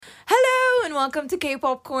welcome to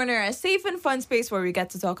K-Pop Corner, a safe and fun space where we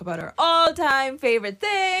get to talk about our all-time favorite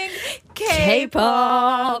thing,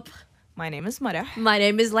 K-pop. My name is Mara. My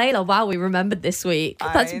name is Layla. Wow, we remembered this week.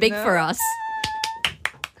 That's big for us.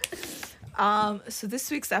 So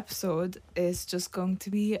this week's episode is just going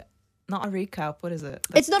to be not a recap. What is it?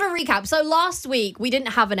 It's not a recap. So last week we didn't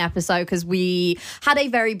have an episode because we had a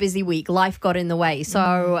very busy week. Life got in the way.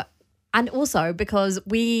 So... And also because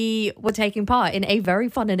we were taking part in a very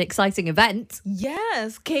fun and exciting event.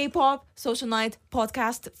 Yes, K-Pop Social Night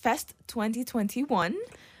Podcast Fest 2021.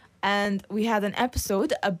 And we had an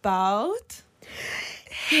episode about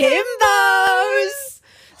himbos.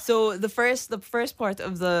 So the first part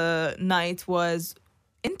of the night was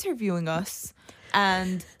interviewing us.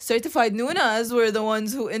 And Certified Nunas were the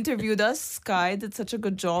ones who interviewed us. Sky did such a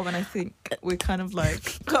good job, and I think we kind of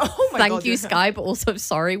like, oh my God. Thank you, Sky, but also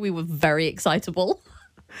sorry, we were very excitable.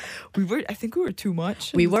 I think we were too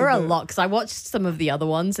much. We were a lot, because I watched some of the other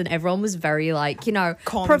ones, and everyone was very like,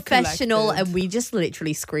 calm professional, and we just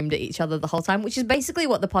literally screamed at each other the whole time, which is basically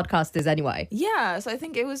what the podcast is anyway. Yeah, so I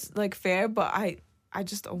think it was like fair, but I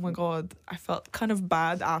just, oh my God, I felt kind of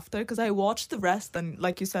bad after because I watched the rest and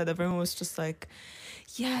like you said, everyone was just like,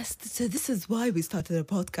 yes, so this is why we started a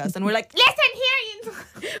podcast. And we're like, listen here.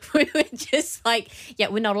 We were just like, yeah,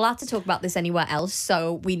 we're not allowed to talk about this anywhere else,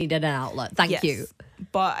 so we needed an outlet. Thank you.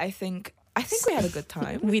 But I think we had a good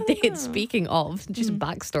time. We did. Speaking of, just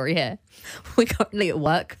backstory here. We're currently at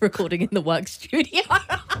work, recording in the work studio.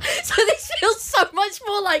 So this feels so much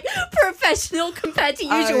more like professional compared to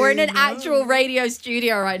usual. We're in an actual radio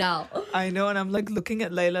studio right now. I know, and I'm like looking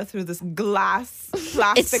at Layla through this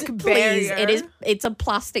plastic barrier. It's a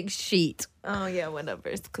plastic sheet. Oh yeah, whatever.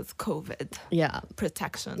 It's because COVID. Yeah.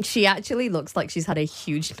 Protection. She actually looks like she's had a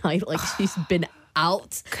huge night. Like she's been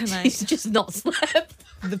out. She's just not slept.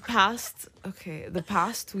 The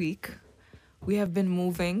past week, we have been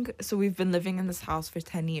moving. So we've been living in this house for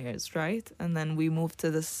 10 years, right? And then we moved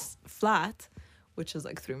to this flat, which is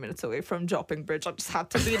like 3 minutes away from Jopping Bridge. I just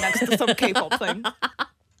had to be next to some K-pop thing.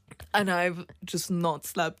 And I've just not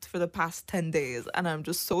slept for the past 10 days. And I'm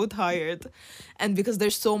just so tired. And because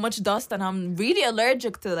there's so much dust and I'm really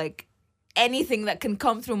allergic to like anything that can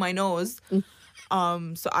come through my nose.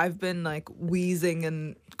 So I've been like wheezing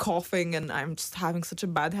and coughing and I'm just having such a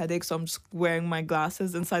bad headache. So I'm just wearing my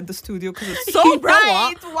glasses inside the studio because it's so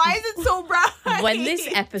bright. Why is it so bright? When this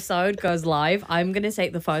episode goes live, I'm going to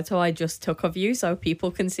take the photo I just took of you so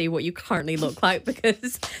people can see what you currently look like,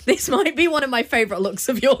 because this might be one of my favorite looks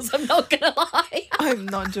of yours. I'm not going to lie. I'm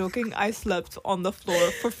not joking. I slept on the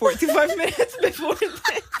floor for 45 minutes before this.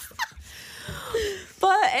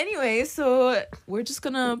 But anyway, so we're just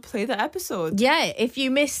gonna play the episode. Yeah, if you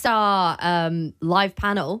missed our live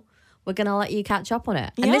panel, we're gonna let you catch up on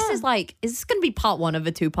it. And this is gonna be part one of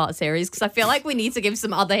a 2-part series, because I feel like we need to give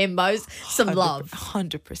some other himbos some love.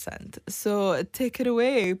 100%. So take it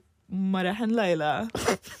away, Marahan Layla.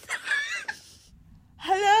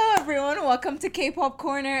 Hello everyone, welcome to K-Pop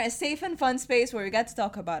Corner, a safe and fun space where we get to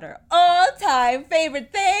talk about our all-time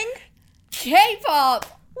favorite thing,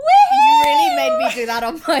 K-pop! Woo-hoo! You really made me do that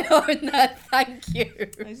on my own there. Thank you.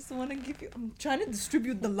 I just want to I'm trying to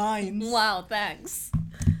distribute the lines. Wow, thanks.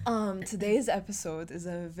 Today's episode is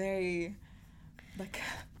a very,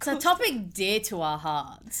 it's a topic dear to our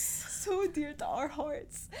hearts. So dear to our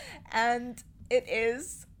hearts. And it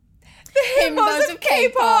is the Himbos of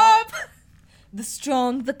K-pop. The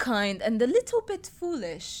strong, the kind, and the little bit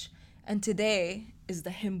foolish. And today is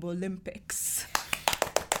the Himbo Olympics.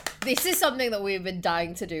 This is something that we've been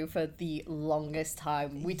dying to do for the longest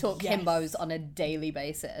time. We talk himbos on a daily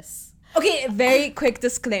basis. Okay, very quick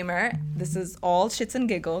disclaimer. This is all shits and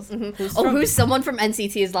giggles. Mm-hmm. Who's someone from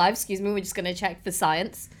NCT is live? Excuse me, we're just going to check for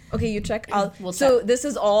science. Okay, you check. We'll so check. This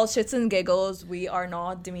is all shits and giggles. We are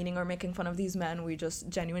not demeaning or making fun of these men. We just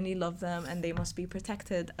genuinely love them and they must be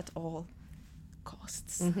protected at all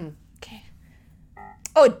costs. Mm-hmm. Okay.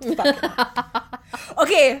 Oh, fuck.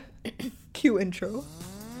 Okay. Cue intro.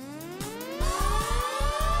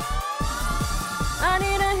 I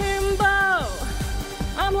need a himbo.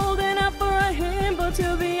 I'm holding up for a himbo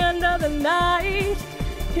till the end of the night.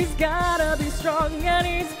 He's gotta be strong and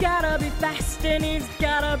he's gotta be fast and he's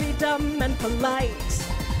gotta be dumb and polite.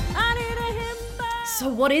 I need a himbo. So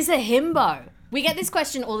what is a himbo? We get this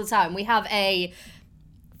question all the time. We have a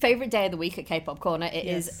favorite day of the week at K-Pop Corner. It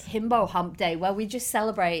is Himbo Hump Day, where we just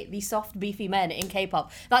celebrate the soft, beefy men in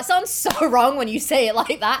K-pop. That sounds so wrong when you say it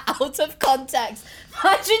like that, out of context.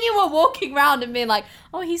 Imagine you were walking around and being like,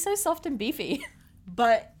 oh, he's so soft and beefy.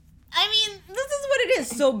 But, I mean, this is what it is.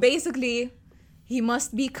 So basically, He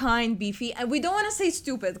must be kind, beefy. And we don't want to say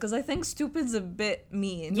stupid because I think stupid's a bit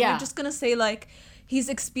mean. Yeah. We're just going to say like he's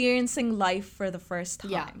experiencing life for the first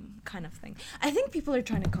time, Yeah. kind of thing. I think people are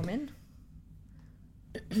trying to come in.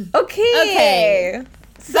 Okay.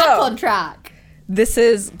 Back on track. This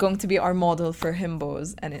is going to be our model for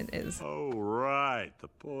himbos, and it is. Oh, right. The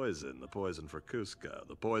poison for Cusco.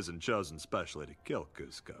 The poison chosen specially to kill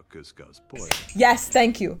Cusco. Cusco's poison. Yes,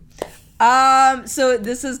 thank you. So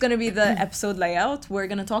this is gonna be the episode layout. We're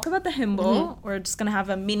gonna talk about the himbo. We're just gonna have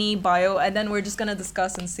a mini bio, and then we're just gonna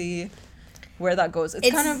discuss and see where that goes.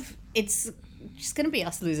 It's just gonna be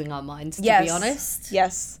us losing our minds, to Yes. be honest.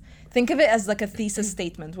 Yes. Think of it as like a thesis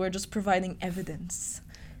statement. We're just providing evidence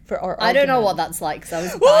for our I don't know what that's like because I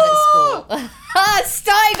was bad at school.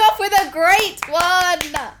 Starting off with a great one.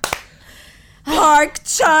 Park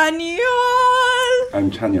Chanyeol!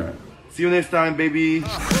 I'm Chanyeol. See you next time, baby.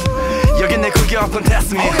 여긴 내 구기 없던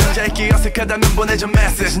테스트 미 혼자 있기 어색하다면 보내줘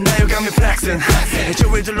메시지 나 유감이 flexing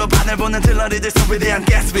주위줄로 바늘 보는 들러리들 소비에 대한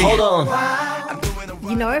Gatsby. Hold on.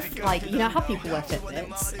 You know you know how people wear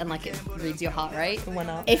Fitbits and like it reads your heart rate? Why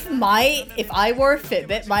not? If I wore a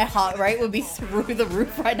Fitbit, my heart rate would be through the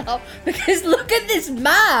roof right now because look at this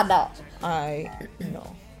man. I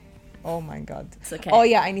know. Oh my god. It's okay. Oh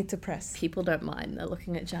yeah, I need to press. People don't mind. They're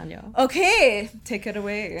looking at Chanyeol. Okay, take it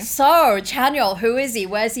away. So, Chanyeol, who is he?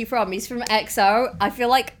 Where's he from? He's from EXO. I feel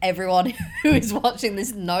like everyone who is watching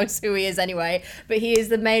this knows who he is anyway, but he is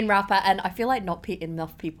the main rapper, and I feel like not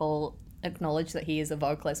enough people acknowledge that he is a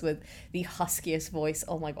vocalist with the huskiest voice.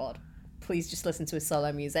 Oh my god. Please just listen to his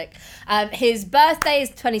solo music. His birthday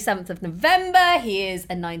is 27th of November. He is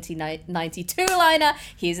a 1992 liner.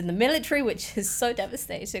 He is in the military, which is so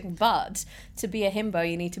devastating. But to be a himbo,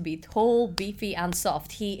 you need to be tall, beefy, and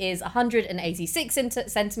soft. He is 186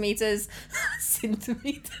 centimeters.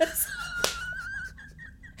 Centimeters.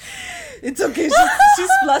 It's okay.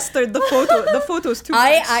 She's flustered. The photo's too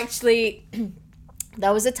I much. actually...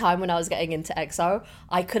 There was a time when I was getting into EXO,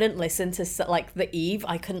 I couldn't listen to like the Eve.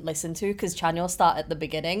 I couldn't listen to because Chanyeol started at the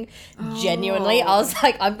beginning. Genuinely, I was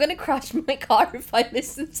like, I'm gonna crash my car if I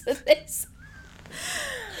listen to this.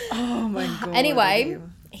 Oh my god. Anyway,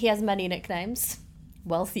 he has many nicknames.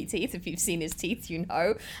 Wealthy Teeth, if you've seen his teeth, you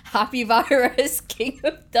know. Happy Virus, King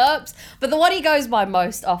of Derps. But the one he goes by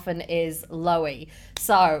most often is Loey.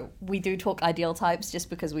 So we do talk ideal types just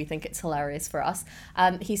because we think it's hilarious for us.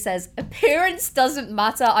 He says, appearance doesn't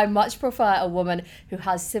matter. I much prefer a woman who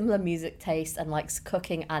has similar music taste and likes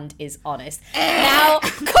cooking and is honest. Now,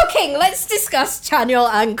 cooking. Let's discuss Chanyeol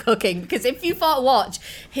and cooking. Because if you watch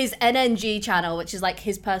his NNG channel, which is like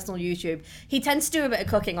his personal YouTube, he tends to do a bit of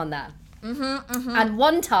cooking on there. And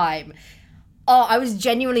one time, I was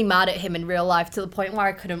genuinely mad at him in real life to the point where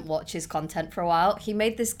I couldn't watch his content for a while. He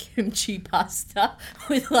made this kimchi pasta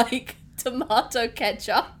with like tomato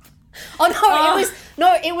ketchup.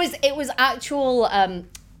 It was actual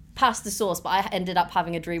pasta sauce, but I ended up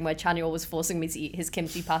having a dream where Chanyeol was forcing me to eat his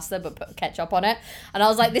kimchi pasta but put ketchup on it. And I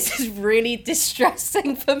was like, this is really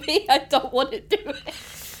distressing for me. I don't want to do it.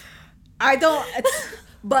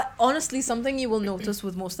 But honestly, something you will notice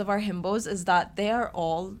with most of our himbos is that they are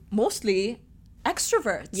all mostly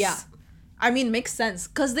extroverts. Yeah. I mean, makes sense.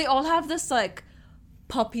 Because they all have this, like,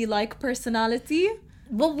 puppy-like personality.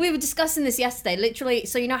 Well, we were discussing this yesterday. Literally,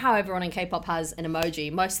 so you know how everyone in K-pop has an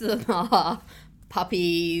emoji? Most of them are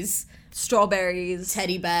puppies, Strawberries.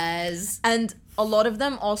 teddy bears. And a lot of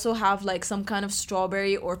them also have, like, some kind of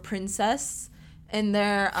strawberry or princess in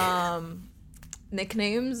their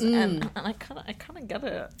nicknames. And I kind of get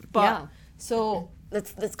it. But, Yeah. So,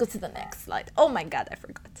 let's go to the next slide. Oh my god, I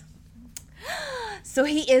forgot. So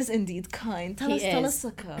he is indeed kind. Tell us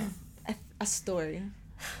like a story.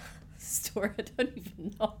 Story, I don't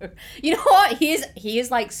even know. You know what? He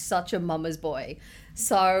is like such a mama's boy.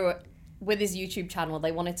 So with his YouTube channel,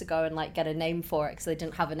 they wanted to go and like get a name for it because they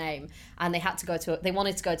didn't have a name, and they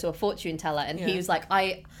wanted to go to a fortune teller, and he was like,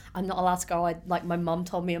 I'm not allowed to go. My mum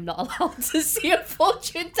told me I'm not allowed to see a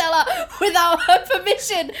fortune teller without her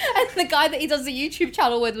permission. And the guy that he does the YouTube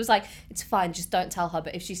channel with was like, it's fine, just don't tell her.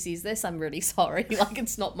 But if she sees this, I'm really sorry. Like,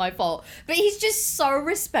 it's not my fault. But he's just so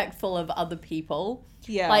respectful of other people.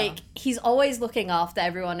 Yeah. Like, he's always looking after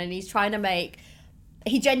everyone, and he's trying to make...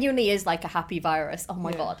 He genuinely is like a happy virus. Oh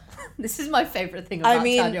my god. This is my favorite thing about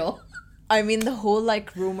Chanyeol. I mean, the whole,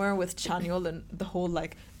 like, rumor with Chanyeol and the whole,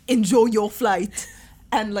 like, enjoy your flight.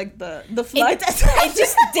 And, like, the flight... It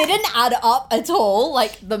just didn't add up at all.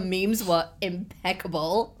 Like, the memes were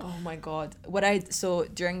impeccable. Oh my god. So,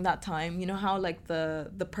 during that time, you know how, like,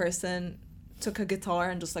 the person took a guitar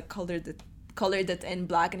and just, like, colored the colored it in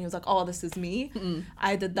black, and he was like, oh, this is me.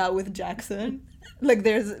 I did that with Jackson. Like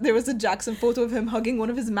there was a Jackson photo of him hugging one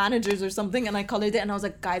of his managers or something, and I colored it, and I was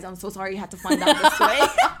like, guys, I'm so sorry you had to find out this way.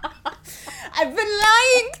 I've been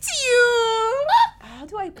lying to you. How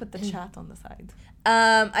do I put the chat on the side?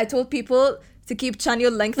 I told people to keep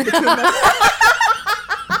Chanyeol length between them.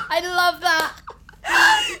 I love that.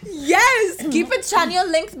 Yes, keep it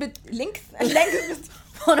Chanyeol length.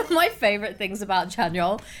 One of my favorite things about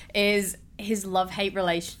Chanyeol is his love-hate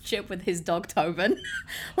relationship with his dog Tobin.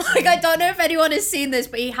 Like, I don't know if anyone has seen this,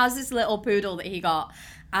 but he has this little poodle that he got,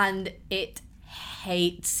 and it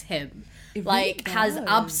hates him. It Like, really has does.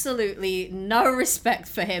 absolutely no respect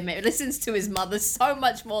for him. It listens to his mother so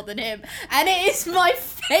much more than him. And it is my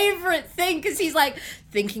favorite thing, because he's like,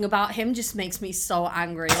 thinking about him just makes me so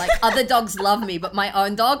angry. Like, other dogs love me, but my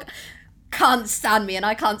own dog can't stand me, and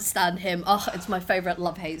I can't stand him. Oh, it's my favorite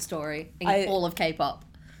love-hate story in all of K-pop.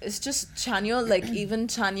 It's just Chanyeol, like even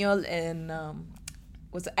Chanyeol in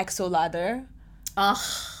was it EXO Ladder. Ugh,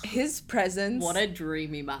 His presence what a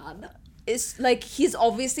dreamy man. is like, he's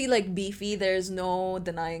obviously like beefy. There's no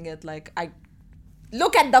denying it. Like, I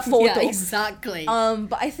look at the photo. Yeah, exactly.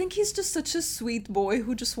 But I think he's just such a sweet boy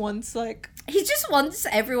who just wants like, He just wants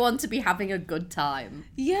everyone to be having a good time.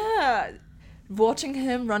 yeah. Watching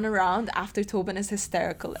him run around after Tobin is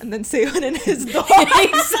hysterical, and then Sehun and his dog.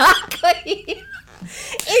 Exactly.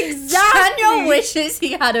 Exactly. Chanyeol wishes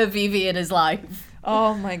he had a Vivi in his life.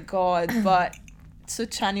 Oh my god! But so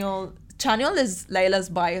Chanyeol is Layla's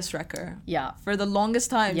bias wrecker. Yeah. For the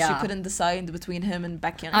longest time, Yeah. she couldn't decide between him and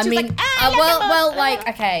Baekhyun. I She was mean, like, "Ah, like,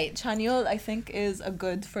 okay. Chanyeol, I think, is a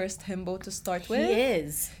good first himbo to start with. He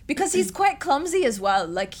is. Because he's quite clumsy as well.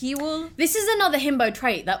 Like, he will... This is another himbo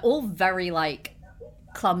trait. They're all very, like,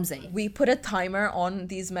 clumsy. We put a timer on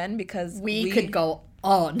these men because We could go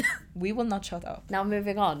on. We will not shut up. Now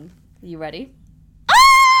moving on. Are you ready?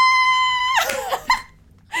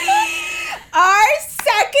 Our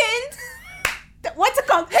second... What's it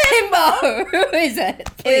called? Himbo! Who is it?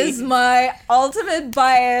 Please. Is my ultimate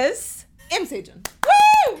bias, Im Sejun.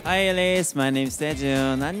 Woo! Hi Alice, my name is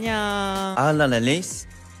Sejun. 안녕. Alan Alice,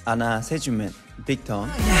 Anna Sejumen, Victor.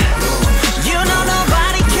 You know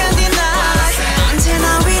nobody can deny.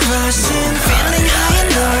 언제나 we rushing, feeling high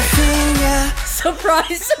endorphin, yeah.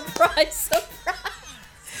 Surprise, surprise,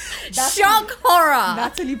 surprise. Shock horror.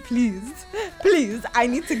 Natalie, please. Please, I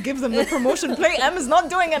need to give them the promotion. Play M is not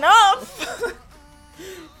doing enough.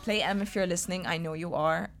 Play M if you're listening. I know you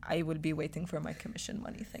are. I will be waiting for my commission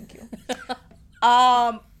money. Thank you.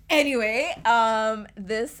 Anyway,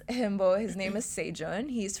 this himbo, his name is Sejun.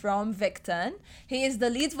 He's from Victon. He is the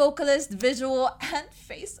lead vocalist, visual, and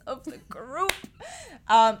face of the group.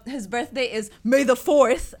 His birthday is May the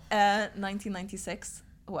 4th, 1996.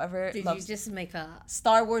 Whoever Did loves you just make a...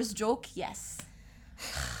 Star Wars joke, yes.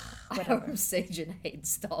 I hope Sejun hates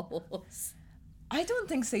Star Wars. I don't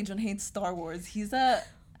think Sejun hates Star Wars. He's a...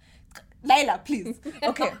 Layla, please.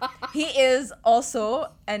 Okay. He is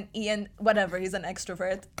also an Ian... Whatever, he's an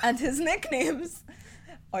extrovert. And his nicknames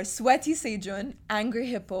are Sweaty Sejun, Angry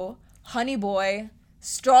Hippo, Honey Boy,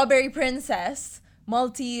 Strawberry Princess,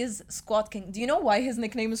 Maltese, Squat King. Do you know why his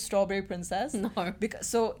nickname is Strawberry Princess? No. Because,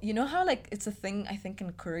 so, you know how, like, it's a thing, I think,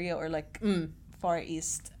 in Korea or, like, Far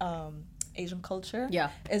East Asian culture?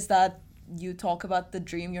 Yeah. Is that you talk about the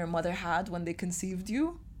dream your mother had when they conceived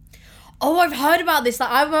you? Oh, I've heard about this.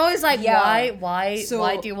 Like, I'm always like, Yeah. why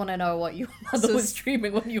So- do you want to know what your mother So- was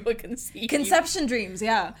dreaming when you were conceived? Conception dreams,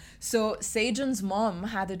 yeah. So Sejun's mom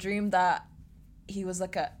had a dream that he was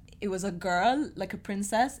like it was a girl, like a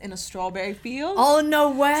princess in a strawberry field. Oh,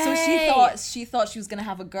 no way. So she thought she was gonna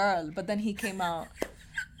have a girl, but then he came out.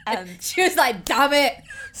 And She was like, damn it.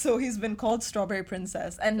 so he's been called Strawberry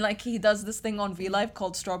Princess. And like he does this thing on V-Live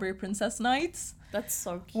called Strawberry Princess Nights. That's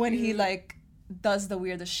so cute. When he like does the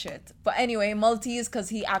weirdest shit. But anyway, Maltese because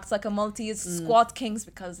he acts like a Maltese. Squat Kings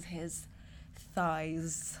because his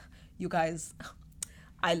thighs. You guys,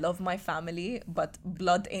 I love my family, but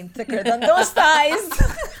blood ain't thicker than those thighs.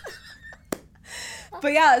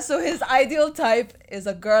 But yeah, so his ideal type is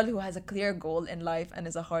a girl who has a clear goal in life and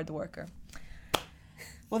is a hard worker.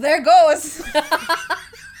 Well, there goes.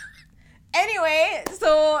 Anyway,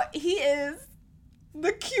 so he is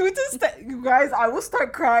the cutest. You guys, I will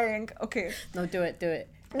start crying. Okay. No, do it.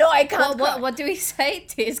 No, I can't. cry. What do we say?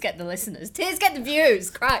 Tears get the listeners. Tears get the views.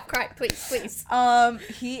 Cry, please.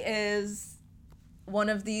 He is one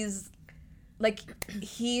of these, like,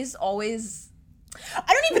 he's always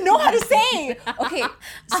I don't even know how to say. Okay,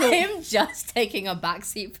 so I am just taking a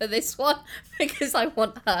backseat for this one because I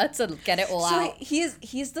want her to get it all out.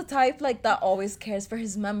 he's the type like that always cares for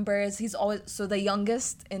his members. He's always the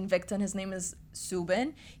youngest in Victon. His name is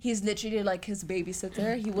Subin. He's literally like his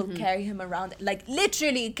babysitter. He will carry him around, like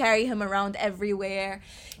literally carry him around everywhere.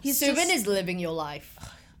 Subin is living your life.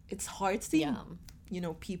 It's hard seeing,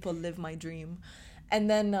 people live my dream, and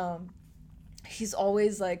then he's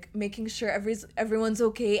always like making sure everyone's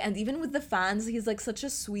okay, and even with the fans, he's like such a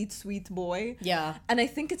sweet boy. Yeah. And I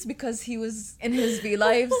think it's because he was in his V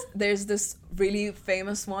lives. There's this really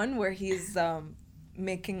famous one where he's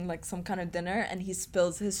making like some kind of dinner and he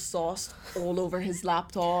spills his sauce all over his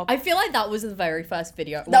laptop. I feel like that was the very first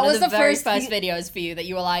video. That One was of the the very first first videos for you that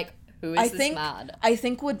you were like, who is this man? I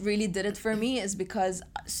think what really did it for me is because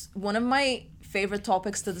one of my favorite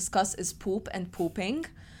topics to discuss is poop and pooping.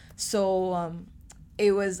 So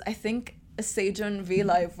it was, I think, a Sejun V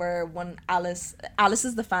Live where when Alice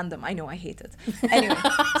is the fandom. I know, I hate it. Anyway,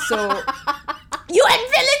 so UN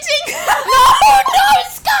villaging. No,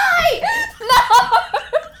 Sky! No!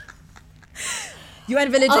 UN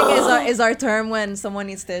villaging is our term when someone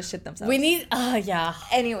needs to shit themselves. We need, yeah.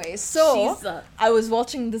 Anyway, so Jesus. I was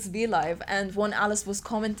watching this V Live and one Alice was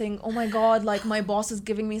commenting, oh my god, like my boss is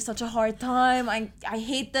giving me such a hard time. I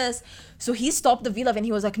hate this. So he stopped the V Live and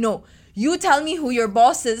he was like, no, you tell me who your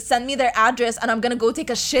boss is, send me their address, and I'm gonna go take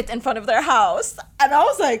a shit in front of their house. And I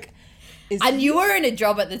was like, you were in a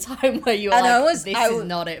job at the time where you were this is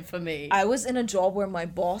not it for me. I was in a job where my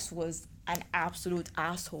boss was an absolute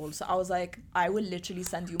asshole. So I was like, I will literally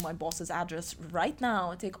send you my boss's address right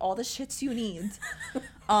now. Take all the shits you need.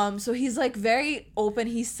 So he's like very open.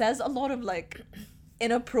 He says a lot of like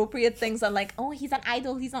inappropriate things and like, oh, he's an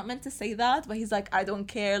idol. He's not meant to say that. But he's like, I don't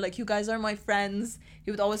care. Like, you guys are my friends.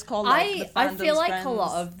 He would always call like the I feel like friends. a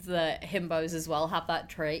lot of the himbos as well have that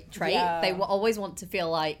trait. Yeah. They will always want to feel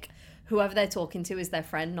like whoever they're talking to is their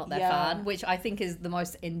friend, not their fan, which I think is the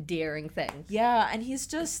most endearing thing. Yeah, and he's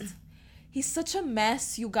such a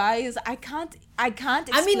mess, you guys. I can't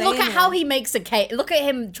explain I mean, look at him. how he makes a cake. Look at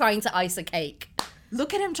him trying to ice a cake.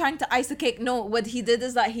 Look at him trying to ice a cake. No, what he did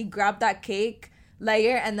is that he grabbed that cake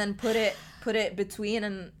layer and then put it between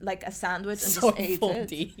and like a sandwich and So just ate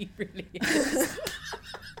 4D, it. he really is.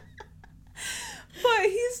 But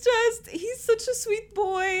he's such a sweet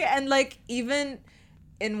boy, and like even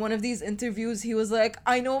in one of these interviews he was like,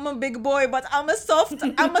 I know I'm a big boy, but I'm a soft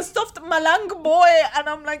malang boy. And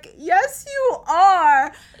I'm like, yes you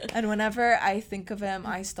are. And whenever I think of him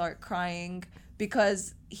I start crying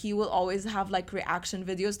because he will always have like reaction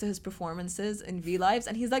videos to his performances in V Lives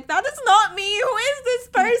and he's like, that is not me, who is this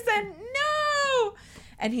person? No.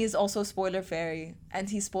 And he's also spoiler fairy,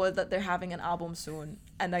 and he spoiled that they're having an album soon,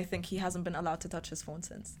 and I think he hasn't been allowed to touch his phone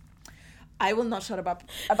since. I will not shut up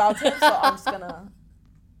about him, so I'm just gonna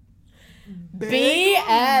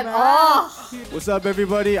BM. Oh. What's up,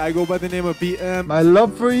 everybody? I go by the name of BM. My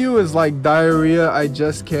love for you is like diarrhea. I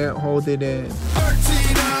just can't hold it in.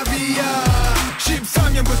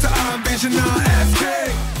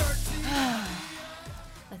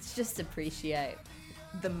 Let's just appreciate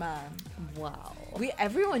the man. Wow.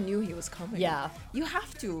 Everyone knew he was coming. Yeah. You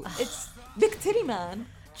have to. It's Big Titty Man.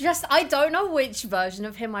 Just, I don't know which version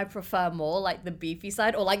of him I prefer more, like the beefy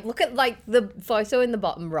side, or like, look at like the photo in the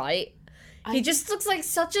bottom right. He just looks like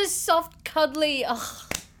such a soft, cuddly,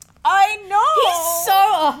 I know. He's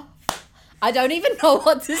so, I don't even know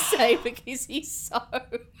what to say because he's so.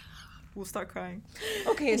 We'll start crying.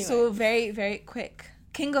 Okay, so very, very quick.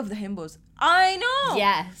 King of the Himbos. I know.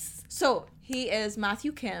 Yes. So he is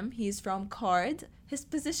Matthew Kim. He's from Card. His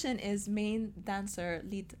position is main dancer,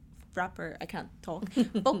 lead rapper, I can't talk,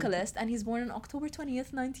 vocalist, and he's born on October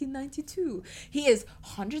 20th, 1992. He is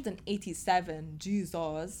 187.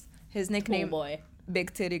 Jesus. His nickname, boy.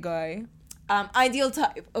 Big Titty Guy. Ideal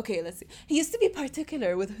type. Okay, let's see. He used to be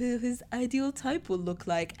particular with who his ideal type will look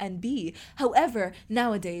like and be. However,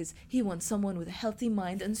 nowadays, he wants someone with a healthy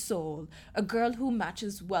mind and soul. A girl who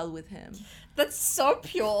matches well with him. That's so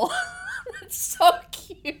pure. That's so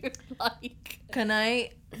cute. Like, can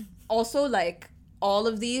I also, like, all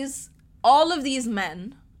of these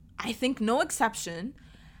men, I think no exception,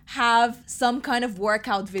 have some kind of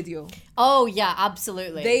workout video. Oh yeah,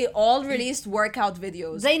 absolutely. They all released workout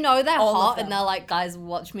videos. They know they're All of hot them. and they're like, guys,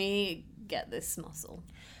 watch me get this muscle.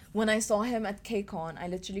 When I saw him at KCON, I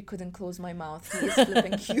literally couldn't close my mouth. He is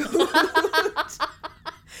flipping cute.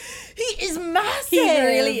 He is massive. He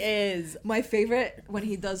really is. My favorite, when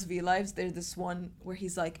he does V Lives, there's this one where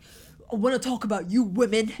he's like, I want to talk about you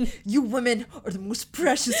women. You women are the most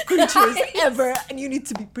precious creatures ever, and you need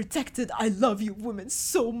to be protected. I love you women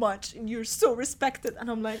so much, and you're so respected.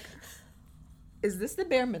 And I'm like, is this the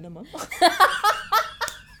bare minimum?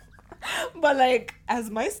 But like, as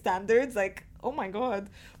my standards, like, oh my God.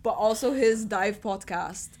 But also his dive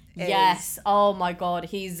podcast. Yes. Oh my God.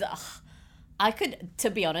 He's... I could,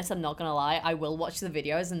 to be honest, I'm not going to lie, I will watch the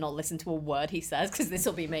videos and not listen to a word he says, because this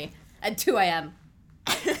will be me at 2 a.m.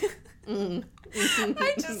 He's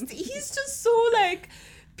just so like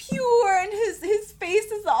pure, and his face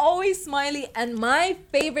is always smiley. And my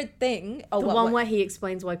favorite thing, the one where he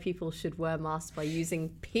explains why people should wear masks by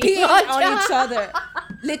using peeing on each other.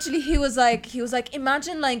 Literally, he was like,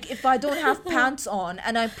 imagine like if I don't have pants on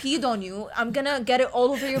and I peed on you, I'm gonna get it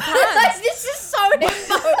all over your pants. This is so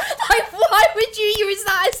himbo. Like, why would you use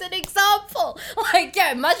that as an example? Like,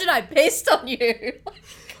 yeah, imagine I pissed on you.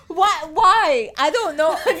 Why? I don't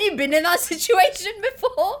know. Have you been in that situation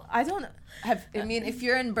before? I don't have. I mean, if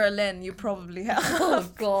you're in Berlin, you probably have. Oh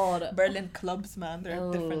God. Berlin clubs, man. They're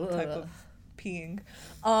a different type of peeing.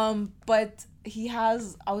 But he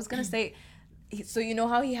has. I was gonna say. So you know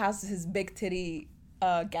how he has his big titty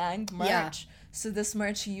gang merch. Yeah. So this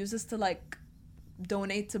merch he uses to like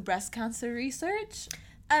donate to breast cancer research,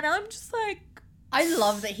 and I'm just like, I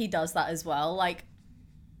love that he does that as well. Like,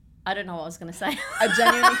 I don't know what I was gonna say.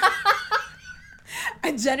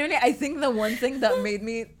 I genuinely, I think the one thing that made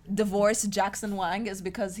me divorce Jackson Wang is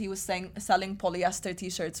because he was selling polyester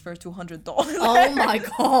t-shirts for $200. Oh my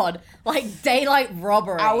God. Like daylight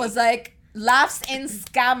robbery. I was like, laughs in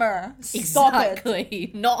scammer. Stop exactly.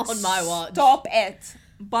 it. Not on my watch. Stop it.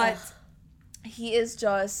 But he is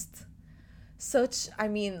just such, I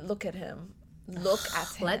mean, look at him. Look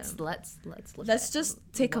at him. Let's look. Let's just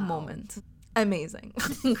take a moment. Amazing.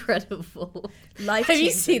 Incredible. Life Have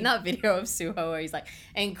you seen that video of Suho where he's like,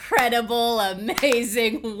 incredible,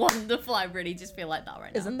 amazing, wonderful? I really just feel like that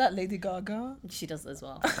right now. Isn't that Lady Gaga? She does as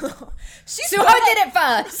well. Suho did it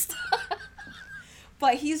first.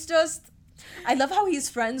 But he's just, I love how he's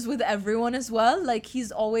friends with everyone as well. Like,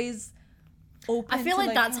 he's always open. I feel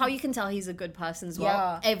like that's how you can tell he's a good person as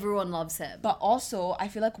well. Yeah. Everyone loves him. But also, I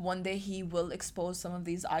feel like one day he will expose some of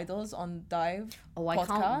these idols on Dive. Oh, I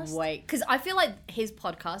can't wait. Because I feel like his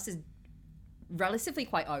podcast is relatively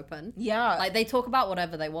quite open. Yeah. Like, they talk about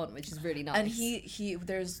whatever they want, which is really nice. And he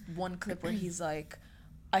there's one clip where he's like,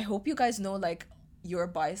 I hope you guys know, like, your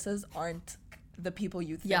biases aren't the people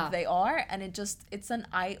you think they are. And it's an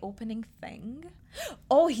eye-opening thing.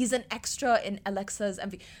 Oh, he's an extra in Alexa's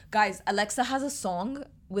MV. Guys, Alexa has a song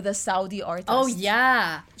with a Saudi artist. Oh,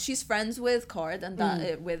 yeah. She's friends with Card and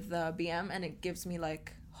that with BM, and it gives me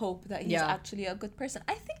like hope that he's actually a good person.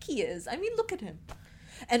 I think he is. I mean, look at him.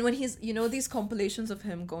 And when he's, you know, these compilations of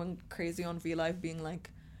him going crazy on V-Live being like,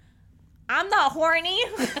 I'm not horny.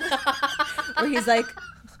 Or he's like,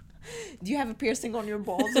 do you have a piercing on your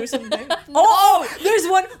balls or something? Oh,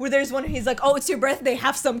 there's one he's like, oh, it's your birthday,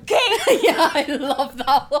 have some cake. Yeah, I love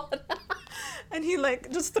that one. And he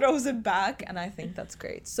like just throws it back, and I think that's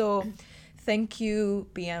great. So thank you,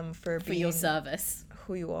 BM, for being your service,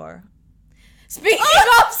 who you are. Speaking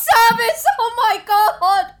of service, oh my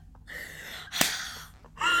God.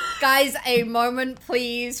 Guys, a moment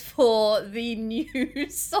please for the new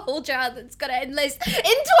soldier that's gonna enlist in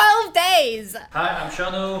 12 days. Hi, I'm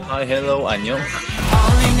Shonu. Hi, hello, 안녕.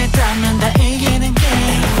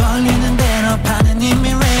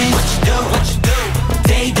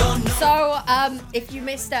 So, if you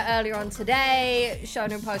missed it earlier on today,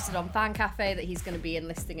 Shonu posted on Fan Cafe that he's going to be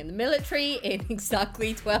enlisting in the military in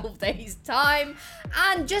exactly 12 days' time.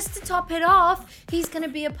 And just to top it off, he's going to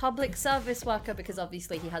be a public service worker because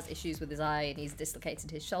obviously he has issues with his eye and he's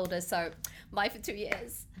dislocated his shoulder. So, bye for 2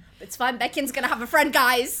 years. It's fine. Beckin's going to have a friend,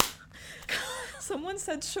 guys. Someone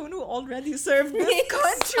said Shonu already served this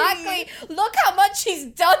country. Exactly. Look how much he's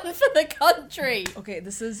done for the country. Okay,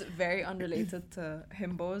 this is very unrelated to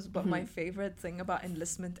himbos, but my favorite thing about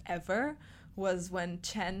enlistment ever was when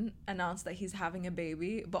Chen announced that he's having a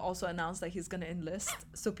baby, but also announced that he's gonna enlist.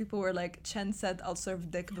 So people were like, Chen said, I'll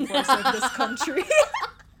serve dick before I serve this country.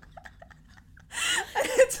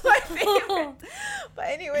 It's my favorite. But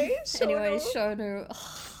anyway, Shonu.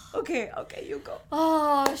 Okay, you go.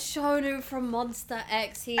 Oh, Shonu from Monster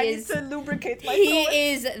X. I need to lubricate my He throat.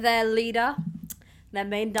 is their leader, their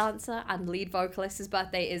main dancer and lead vocalist. His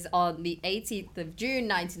birthday is on the 18th of June,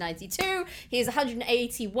 1992. He is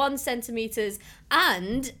 181 centimeters,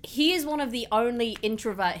 and he is one of the only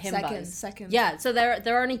introvert himbos. Second. Yeah, so there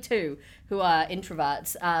are only two who are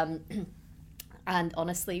introverts. And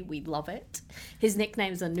honestly, we love it. His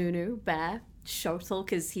nicknames are Nunu, Bear, Shotal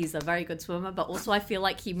because he's a very good swimmer, but also I feel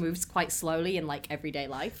like he moves quite slowly in like everyday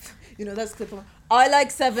life. You know, that's clip of I like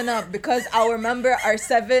 7-Up because our member are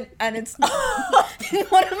 7 and it's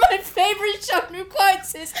One of my favorite Shonu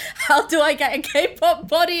quotes is, how do I get a K-pop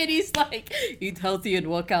body? And he's like, eat healthy and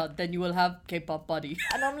work out, then you will have K-pop body.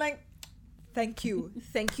 and I'm like, thank you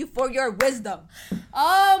for your wisdom.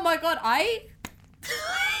 Oh my god,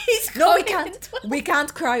 he's No, we going can't. We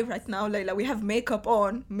can't cry right now, Layla. We have makeup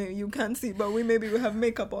on. You can't see, but maybe we have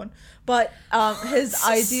makeup on. But his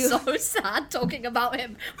ideal. So sad talking about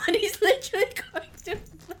him when he's literally going to.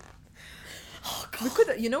 Oh god.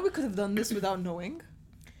 We could have done this without knowing.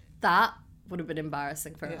 That would have been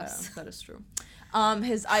embarrassing for Yeah, us. that is true.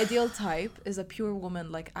 His ideal type is a pure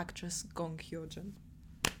woman like actress Gong Hyo-jin.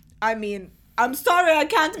 I mean, I'm sorry, I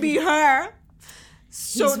can't be her.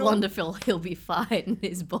 He's wonderful. He'll be fine in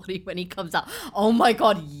his body when he comes out. Oh my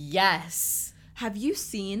god, yes. Have you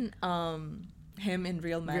seen him in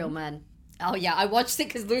Real Men? Real Men. Oh yeah, I watched it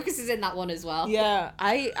because Lucas is in that one as well. Yeah,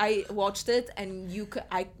 I watched it and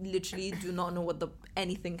I literally do not know what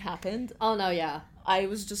anything happened. Oh no, yeah. I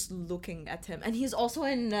was just looking at him, and he's also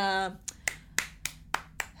in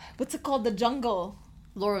what's it called, The Jungle.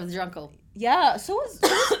 Laura of the Jungle. Yeah, so was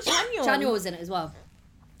Chanyeol. Chanyeol was in it as well.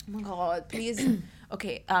 Oh my god, please.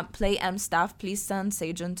 Okay, play M staff, please send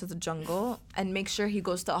Sejun to the jungle and make sure he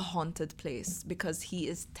goes to a haunted place because he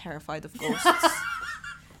is terrified of ghosts.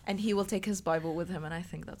 And he will take his Bible with him, and I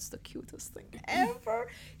think that's the cutest thing ever.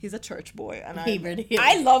 He's a church boy, and He really is.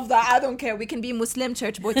 I love that. I don't care. We can be Muslim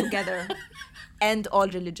church boy together. End all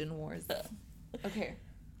religion wars. Okay.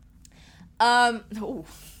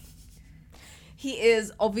 He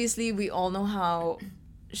is, obviously, we all know how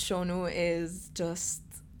Shonu is just...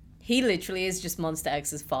 He literally is just Monster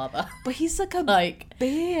X's father. But he's like a like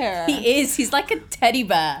bear. He is. He's like a teddy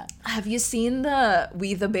bear. Have you seen the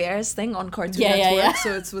We the Bears thing on Cartoon Yeah, Network? yeah.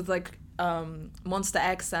 So it's with like Monster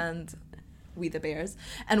X and We the Bears.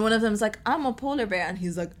 And one of them's like, I'm a polar bear. And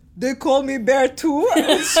he's like, they call me bear too? And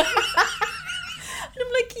I'm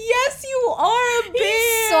like, yes, you are a bear.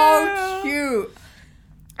 He's so cute.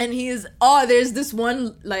 And there's this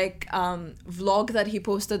one like vlog that he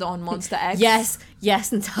posted on Monster X.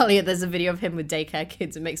 Yes, Natalia, there's a video of him with daycare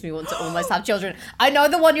kids. It makes me want to almost have children. I know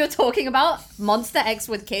the one you're talking about. Monster X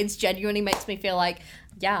with kids genuinely makes me feel like,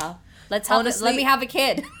 yeah, let me have a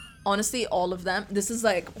kid. Honestly, all of them. This is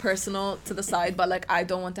like personal to the side, but like I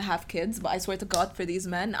don't want to have kids. But I swear to God, for these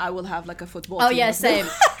men, I will have like a football. Oh team yeah, of them.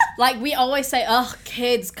 same. Like we always say, oh,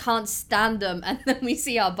 kids, can't stand them, and then we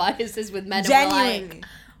see our biases with men. Genuinely. And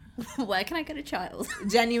we're like, where can I get a child?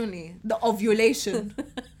 Genuinely, the ovulation.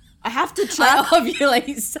 I have to track. I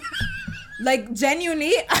ovulate. Like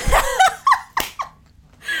genuinely.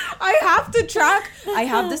 I have to track. I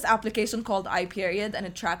have this application called iPeriod, and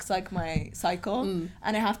it tracks like my cycle, and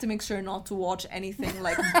I have to make sure not to watch anything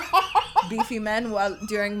like beefy men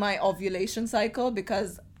during my ovulation cycle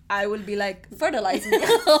because I will be like fertilizing.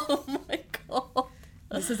 Oh my god.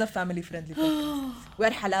 This is a family-friendly podcast. We're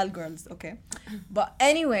halal girls, okay? But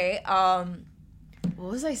anyway, what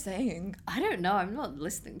was I saying? I don't know. I'm not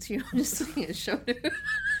listening to you. I'm just looking at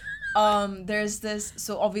Shonu. There's this.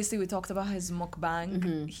 So obviously we talked about his mukbang.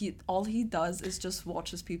 Mm-hmm. All he does is just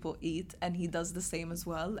watches people eat, and he does the same as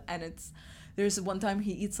well. And there's one time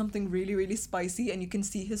he eats something really, really spicy, and you can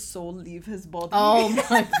see his soul leave his body. Oh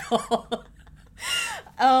my god.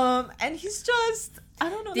 And he's just, I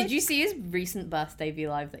don't know. Did you see his recent birthday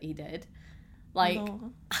V-Live that he did? Like,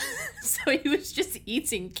 No. so he was just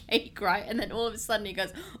eating cake, right? And then all of a sudden he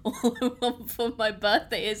goes, all I want for my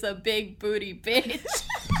birthday is a big booty bitch. Big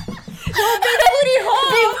booty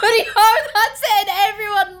hole. Big booty hole, that's it. And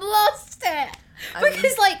everyone lost it. I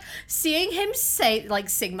Because, like, seeing him sing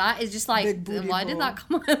that is just like, Big booty why did hole. that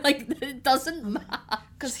come out? Like, it doesn't matter.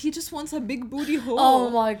 Because he just wants a big booty hole. Oh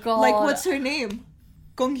my god. Like, what's her name?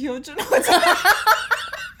 Gong Hyo-jin.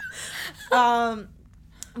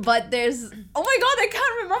 But there's, oh my god, I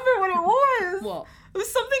can't remember what it was. What? It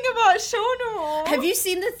was something about Shonu. Have you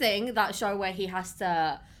seen the thing, that show where he has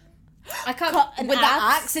to... I can't... Cut an with the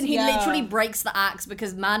axe? axe, and he Yeah. literally breaks the axe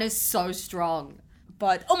because man is so strong.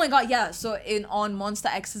 But oh my god, yeah. So on Monster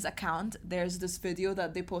X's account, there's this video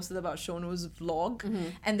that they posted about Shonu's vlog,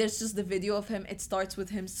 and there's just the video of him. It starts with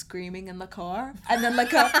him screaming in the car, and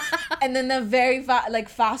then a very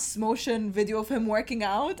fast motion video of him working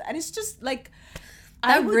out, and it's just like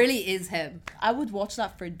That really is him. I would watch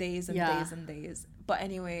that for days and Yeah. days and days. But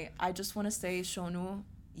anyway, I just want to say, Shonu,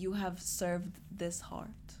 you have served this heart.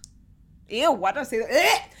 Ew, what did I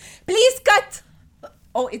say? Please cut.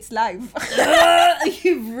 Oh, it's live.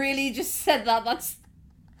 You really just said that. That's...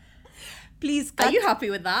 Please cut. Are you happy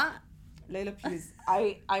with that? Layla, please.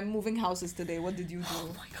 I'm moving houses today. What did you do? Oh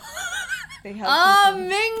my god. They have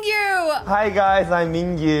Mingyu! Hi guys, I'm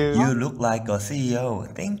Mingyu. You look like a CEO.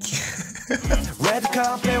 Thank you. Red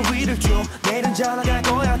carpet 위를 줘 내일은 전화 갈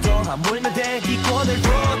거야 또 아물면 돼 기권을 줘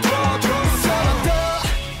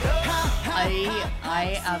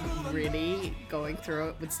I am really going through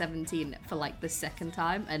it with 17 for like the second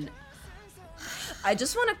time, and I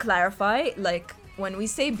just want to clarify, like, when we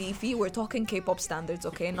say beefy, we're talking K-pop standards,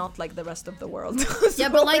 okay? Not like the rest of the world. yeah,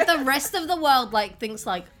 but like the rest of the world, like thinks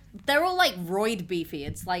like they're all like roid beefy.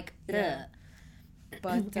 It's like, ugh.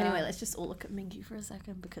 But anyway, let's just all look at Mingyu for a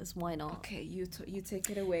second, because why not? Okay, you take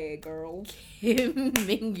it away, girl. Kim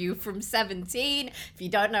Mingyu from 17. If you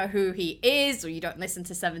don't know who he is, or you don't listen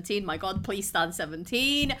to 17, my god, please stand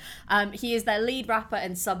 17. He is their lead rapper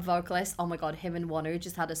and sub-vocalist. Oh my god, him and Wonu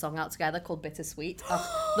just had a song out together called Bittersweet.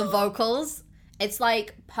 The vocals, it's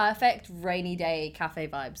like perfect rainy day cafe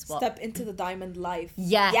vibes. What? Step into the diamond life.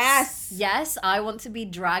 Yes, I want to be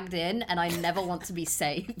dragged in, and I never want to be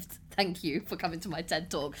saved. Thank you for coming to my TED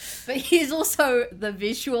Talk. But he's also the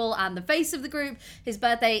visual and the face of the group. His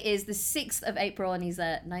birthday is the 6th of April, and he's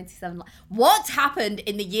a 97. What happened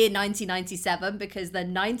in the year 1997? Because the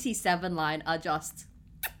 97 line are just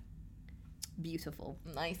beautiful.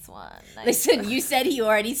 Nice one. Listen, you said he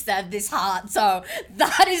already served this heart, so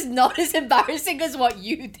that is not as embarrassing as what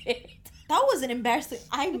you did. That wasn't embarrassing.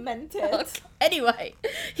 I meant it. Okay. Anyway,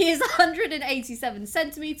 he is 187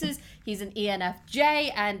 centimeters. He's an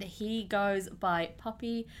ENFJ, and he goes by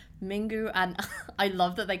Puppy Mingyu. And I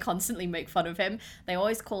love that they constantly make fun of him. They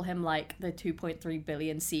always call him like the 2.3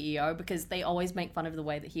 billion CEO, because they always make fun of the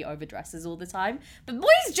way that he overdresses all the time. But boy,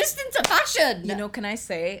 he's just into fashion. You know, can I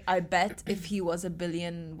say, I bet if he was a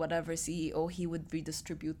billion whatever CEO, he would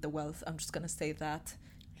redistribute the wealth. I'm just gonna say that.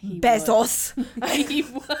 Bezos. He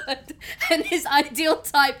would. And his ideal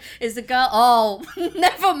type is a girl. Oh,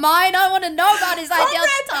 never mind. I want to know about his ideal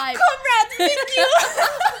type. Comrade Mingyu.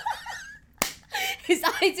 His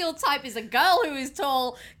ideal type is a girl who is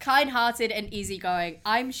tall, kind-hearted, and easygoing.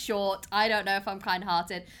 I'm short. I don't know if I'm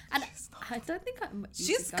kind-hearted. And I don't think I'm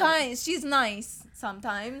She's kind. She's nice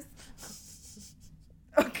sometimes.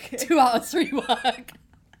 Okay. 2 out of 3 work.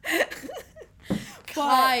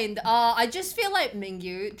 Kind. I just feel like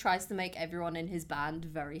Mingyu tries to make everyone in his band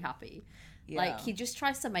very happy. Yeah. Like, he just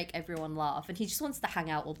tries to make everyone laugh, and he just wants to hang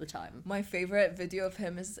out all the time. My favorite video of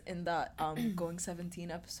him is in that Going 17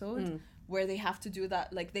 episode, where they have to do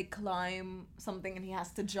that, like, they climb something and he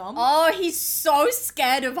has to jump. Oh, he's so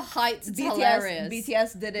scared of heights. It's hilarious.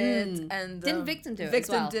 BTS did it, and didn't Victim do it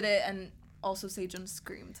Victim as well? did it, and also Sejun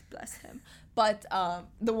screamed, bless him. But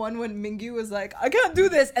the one when Mingyu was like, I can't do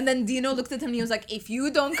this, and then Dino looked at him and he was like, if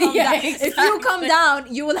you don't come down, exactly. if you come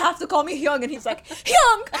down, you will have to call me Hyung. And he's like,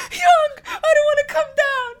 Hyung, I don't want to come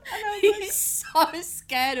down. And I was He's so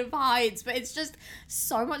scared of heights, but it's just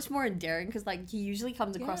so much more endearing, because like he usually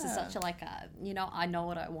comes across as such a like a, you know, I know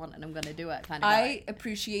what I want and I'm gonna do it kind of guy. I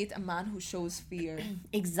appreciate a man who shows fear.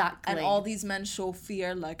 Exactly. And all these men show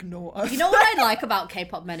fear like no other. You know what I like about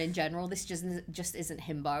K-pop men in general? This just isn't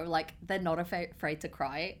himbo. Like, they're not afraid to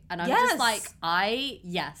cry, and I'm just like,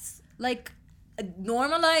 like,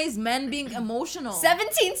 normalize men being emotional.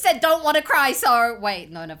 17 said don't want to cry, so wait,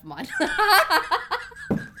 no, never mind.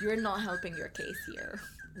 You're not helping your case here.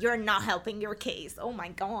 You're not helping your case. Oh my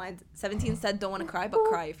god. 17 said don't want to cry, but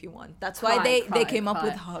cry if you want. That's why they came up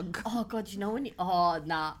with hug. Oh god, you know when you,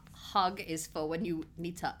 hug is for when you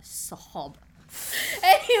need to sob.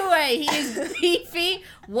 Anyway, he is beefy,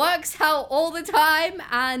 works out all the time,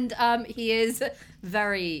 and he is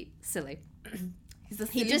very silly. He's a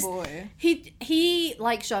silly boy. He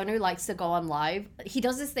like Shonu likes to go on live. He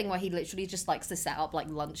does this thing where he literally just likes to set up like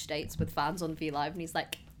lunch dates with fans on V Live, and he's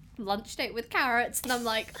like, lunch date with carrots, and I'm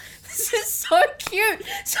like, this is so cute.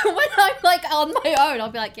 So when I'm like on my own, I'll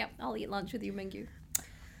be like, yep, I'll eat lunch with you, Mingyu.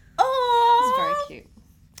 Oh, it's very cute.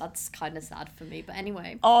 That's kind of sad for me, but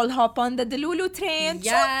anyway. All hop on the Delulu train.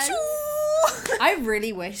 Yes. Choo-choo. I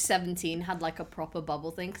really wish 17 had like a proper bubble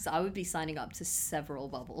thing, because I would be signing up to several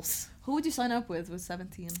bubbles. Who would you sign up with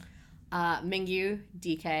 17? Mingyu,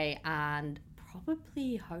 DK, and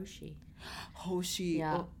probably Hoshi. Hoshi.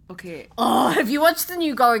 Yeah. Oh, okay. Oh, have you watched the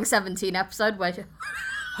new Going 17 episode where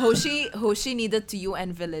Hoshi needed to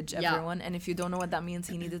UN village everyone, Yeah. and if you don't know what that means,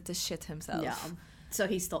 he needed to shit himself. Yeah. So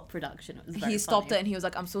he stopped production. It was very He stopped funny. it and he was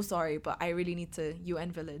like, I'm so sorry, but I really need to UN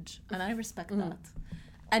village. And I respect that.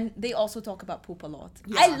 And they also talk about poop a lot.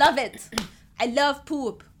 Yeah. I love it. I love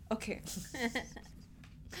poop. Okay.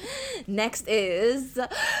 Next is Kai.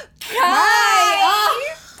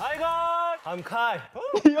 Hi guys! I'm Kai.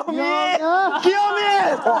 요미!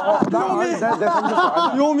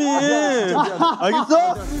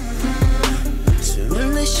 알겠어?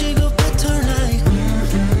 숨을 내쉬고 battle like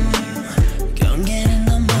경계는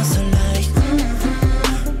넘어서 like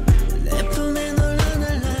내 품에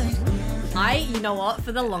놀라날 like You know what?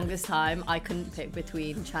 For the longest time, I couldn't pick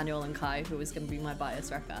between Chanyeol and Kai, who was going to be my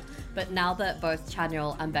bias wrecker. But now that both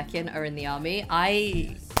Chanyeol and Baekhyun are in the army,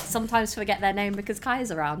 I sometimes forget their name because Kai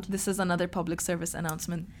is around. This is another public service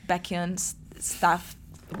announcement. Baekhyun's staff,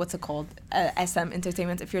 what's it called? SM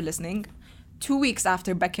Entertainment, if you're listening. 2 weeks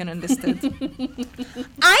after Baekhyun enlisted.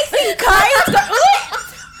 I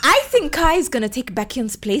think Kai is gonna take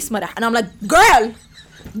Baekhyun's place, Marah. And I'm like, girl,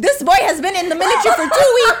 this boy has been in the military for 2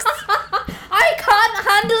 weeks. I can't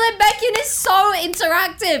handle it. Baekhyun is so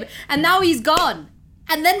interactive. And now he's gone.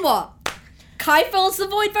 And then what? Kai fills the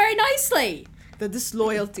void very nicely. The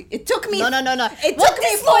disloyalty. It took me... No. What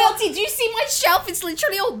disloyalty? Do you see my shelf? It's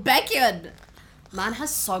literally all Baekhyun. Man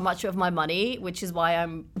has so much of my money, which is why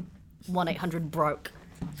I'm 1-800 broke.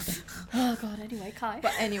 Oh god, anyway, Kai.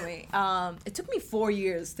 But anyway, it took me 4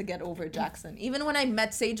 years to get over Jackson. Even when I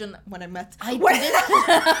met Sage and I didn't.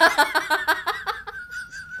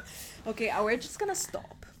 Okay, we're just gonna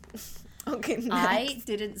stop. Okay, next. I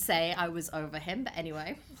didn't say I was over him, but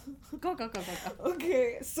anyway. Go.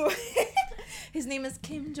 Okay, so his name is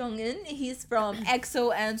Kim Jong-un. He's from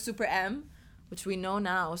EXO and Super M, which we know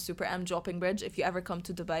now, Super M Dropping Bridge. If you ever come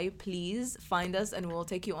to Dubai, please find us and we'll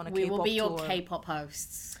take you on a K-pop tour. We will be your K-pop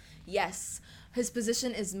hosts. Yes. His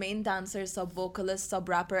position is main dancer, sub-vocalist,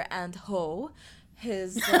 sub-rapper, and ho.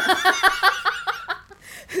 His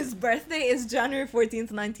birthday is January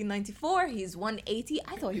 14th, 1994. He's 180.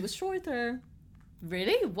 I thought he was shorter.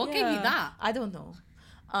 Really? What gave you that? I don't know.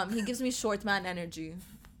 He gives me short man energy.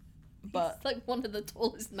 But he's like one of the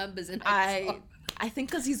tallest members in EXO. I think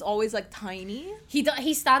because he's always like tiny.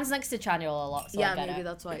 He stands next to Chanyeol a lot. So yeah, maybe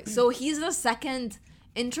that's why. So he's the second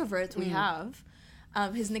introvert we have.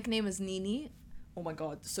 His nickname is Nini. Oh my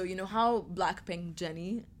god. So you know how Blackpink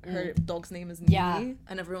Jennie, her dog's name is Nini? Yeah.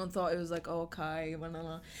 And everyone thought it was like, oh, Kai.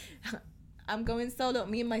 I'm going solo.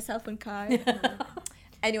 Me, myself, and Kai.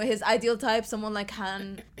 Anyway, his ideal type, someone like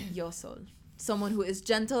Han Yosol. Someone who is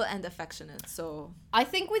gentle and affectionate. So I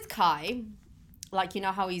think with Kai, like, you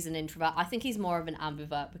know how he's an introvert, I think he's more of an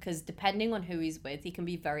ambivert because depending on who he's with, he can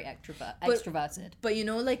be very extroverted. But you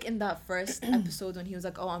know, like in that first episode when he was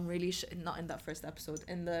like, oh, I'm really... not in that first episode.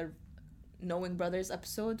 In the Knowing Brothers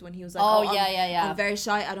episode when he was like, I'm very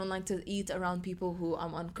shy. I don't like to eat around people who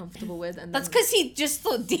I'm uncomfortable with. And that's because he just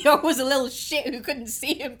thought Dio was a little shit who couldn't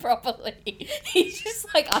see him properly. He's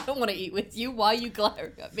just like, I don't want to eat with you. Why are you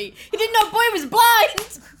glaring at me? He didn't know boy was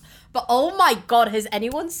blind. But oh my god, has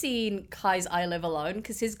anyone seen Kai's I Live Alone?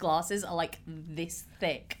 Because his glasses are like this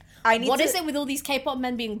thick. What is it with all these K-pop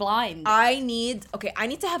men being blind? I need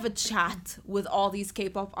to have a chat with all these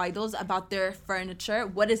K-pop idols about their furniture.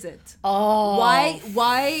 What is it? Oh.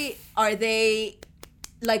 Why are they...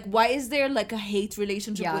 Like, why is there like a hate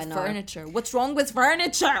relationship with furniture? What's wrong with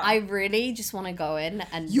furniture? I really just want to go in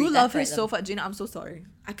and you love his sofa. Gina, I'm so sorry.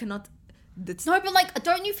 I cannot... No, but like,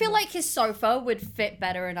 don't you feel like his sofa would fit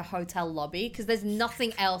better in a hotel lobby? Because there's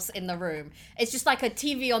nothing else in the room. It's just like a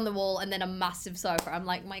TV on the wall and then a massive sofa. I'm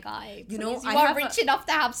like, my guy, please, you are rich enough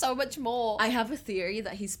to have so much more. I have a theory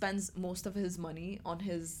that he spends most of his money on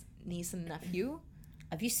his niece and nephew.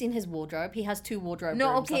 Have you seen his wardrobe? He has 2 wardrobe rooms.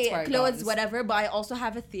 No, okay, clothes, whatever. But I also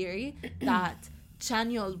have a theory that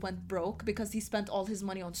Chanyeol went broke because he spent all his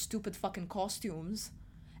money on stupid fucking costumes.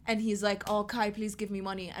 And he's like, oh, Kai, please give me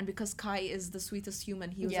money. And because Kai is the sweetest human,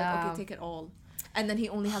 he was like, okay, take it all. And then he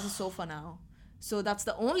only has a sofa now. So that's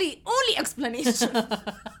the only explanation.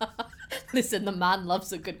 Listen, the man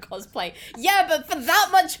loves a good cosplay. Yeah, but for that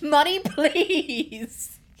much money,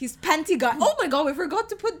 please. He's Panty Guy. Oh my god, we forgot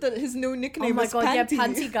to put his new nickname. Oh my god, Panty. Yeah,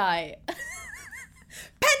 Panty Guy.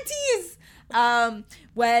 Panties!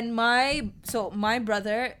 When my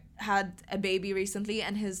brother had a baby recently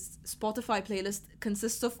and his Spotify playlist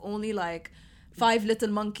consists of only like 5 little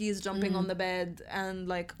monkeys jumping on the bed and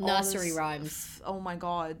like nursery rhymes. Oh my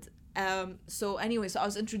god. So anyway, so I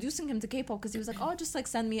was introducing him to K-pop because he was like, oh, just like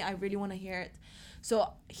send me, I really want to hear it.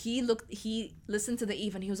 So he listened to the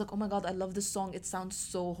Eve and he was like, oh my god, I love this song, it sounds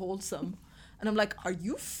so wholesome. And I'm like, are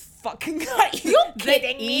you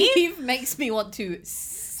kidding me? Eve makes me want to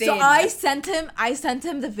sin. So I sent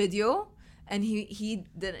him the video and he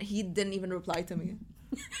didn't even reply to me.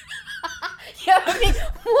 Yeah, I mean,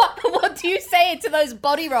 what do you say to those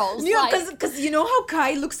body rolls? Yeah, because you know how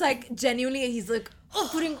Kai looks like genuinely, he's like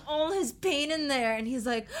putting all his pain in there, and he's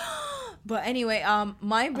like, But anyway,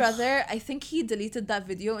 my brother, I think he deleted that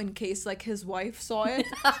video in case like his wife saw it.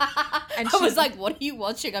 And I was like, what are you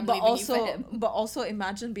watching? I'm leaving you for him. But also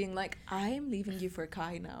imagine being like, I am leaving you for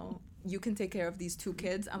Kai now. You can take care of these 2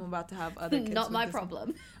 kids. I'm about to have other kids. Not my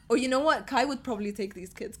problem. Or you know what? Kai would probably take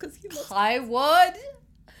these kids because he loves Kai would.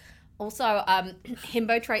 Also,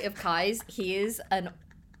 himbo trait of Kai's, he is an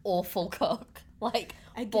awful cook. Like,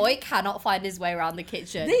 boy cannot find his way around the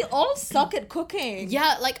kitchen. They all suck at cooking.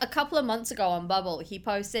 Yeah, like a couple of months ago on Bubble, he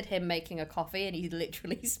posted him making a coffee and he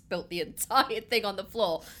literally spilt the entire thing on the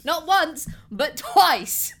floor. Not once, but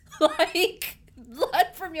twice. Like,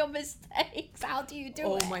 learn from your mistakes. How do you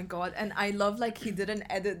do it? Oh my god. And I love like he did an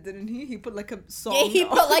edit, didn't he? He put like a song. Yeah, he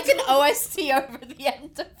put like an OST over the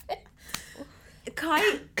end of it. Kai,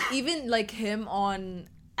 even like him on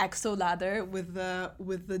EXO ladder with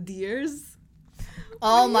the deers.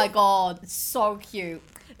 Oh my god, so cute.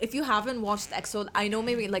 If you haven't watched EXO, I know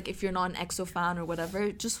maybe like if you're not an EXO fan or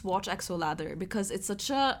whatever, just watch EXO ladder because it's such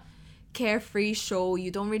a carefree show. You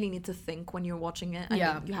don't really need to think when you're watching it. I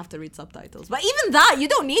mean, you have to read subtitles, but even that you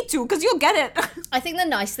don't need to because you'll get it. I think the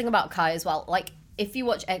nice thing about Kai as well, like if you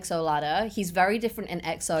watch EXO ladder, he's very different in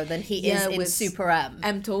EXO than he is in Super M.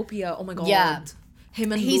 Mtopia, oh my god. Yeah.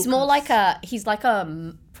 Him and he's Lucas. more like he's like a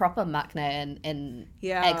proper Maknae in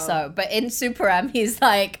EXO, but in Super M he's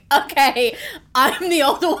like, okay, I'm the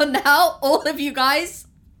older one now, all of you guys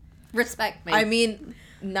respect me. I mean,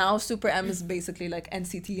 now Super M is basically like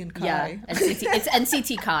NCT and Kai. Yeah, it's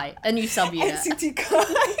NCT Kai, a new subunit. NCT Kai.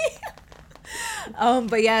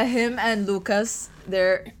 But yeah, him and Lucas,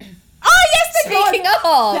 they're oh yes, Speaking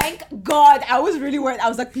of, thank God. I was really worried. I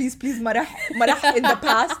was like, please, Marah in the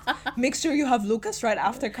past, make sure you have Lucas right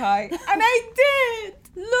after Kai. And I did!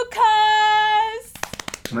 Lucas!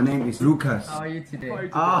 My name is Lucas. How are you today?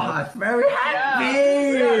 I'm very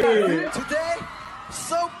happy! Today,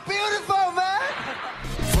 so beautiful, man.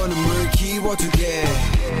 volume을 키워두게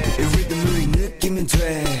이 리듬을 느끼면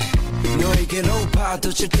돼 너에게 높아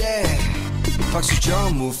터질 때 박수 쳐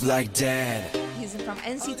move like that. He's from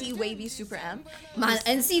NCT Wavy Super M. Man,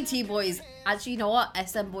 NCT boys, actually, you know what?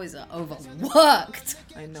 SM boys are overworked.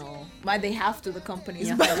 I know. Why they have to, the company's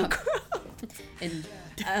Yeah.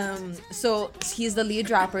 So he's the lead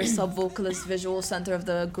rapper, sub-vocalist, visual center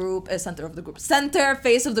face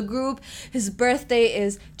of the group. His birthday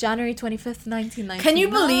is January 25th, 1999. Can you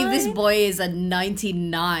believe this boy is a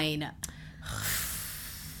 99?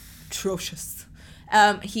 Atrocious.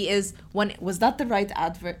 He is one. Was that the right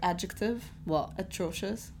adjective? What?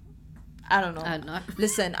 Atrocious. I don't know. I don't know.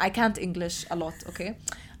 Listen, I can't English a lot. Okay.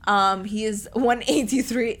 He is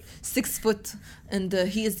 183, 6 foot, and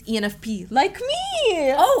he is ENFP like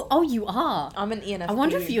me. Oh, you are. I'm an ENFP. I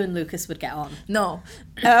wonder if you and Lucas would get on. No.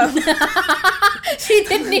 She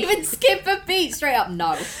didn't even skip a beat. Straight up,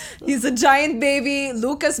 no. He's a giant baby.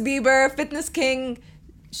 Lucas Bieber, fitness king.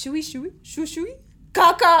 Shui?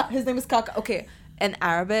 Kaka. His name is Kaka. Okay. In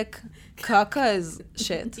Arabic, Kaka is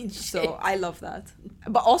shit. So I love that.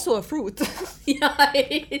 But also a fruit. Yeah,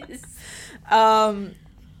 it is.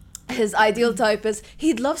 His ideal type is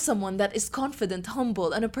he'd love someone that is confident,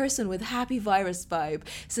 humble, and a person with happy virus vibe.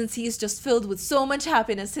 Since he is just filled with so much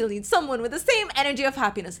happiness, he'll need someone with the same energy of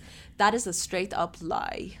happiness. That is a straight up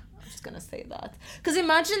lie. I'm just gonna say that. Because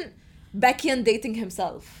imagine Baekhyun dating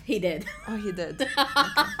himself. He did. Oh, he did. Okay.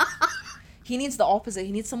 He needs the opposite.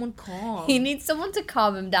 He needs someone calm. He needs someone to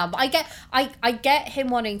calm him down. But I get him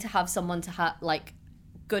wanting to have someone to have like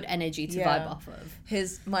good energy to vibe off of.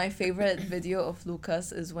 My favorite video of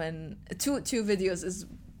Lucas is when two videos is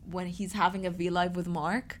when he's having a V Live with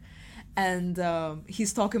Mark, and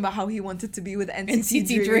he's talking about how he wanted to be with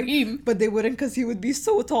NCT Dream, but they wouldn't because he would be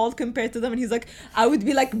so tall compared to them, and he's like, I would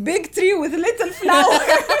be like big tree with little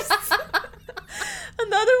flowers. And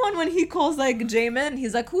the other one when he calls like Jamin,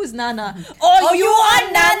 he's like, who's Nana? Oh, you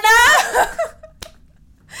are Nana.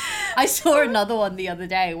 I saw another one the other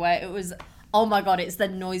day where it was, oh my god, it's the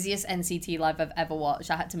noisiest NCT live I've ever watched.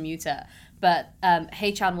 I had to mute it. But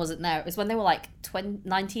Haechan wasn't there. It was when they were like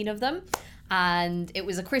 19 of them. And it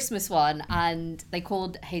was a Christmas one. And they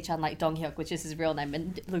called Haechan like Donghyuk, which is his real name.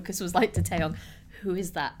 And Lucas was like to Taeyong, who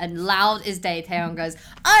is that? And loud as day, Taeyong goes,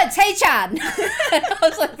 oh, it's Haechan. I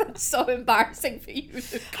was like, that's so embarrassing for you,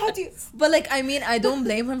 Lucas. How do you... But like, I mean, I don't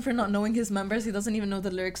blame him for not knowing his members. He doesn't even know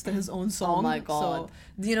the lyrics to his own song. Oh my god. So,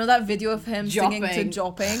 do you know that video of him singing to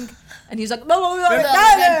Jopping? And he's like,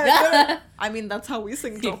 I mean, that's how we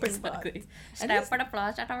sing Jopping. Exactly. Step for the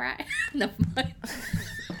flush, that's alright. Never mind.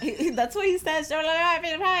 That's what he says.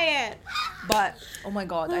 But oh my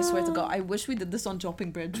god, I swear to God, I wish we did this on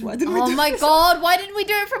Dropping Bridge. Why didn't we? Oh my god, why didn't we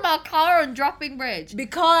do it from our car on Dropping Bridge?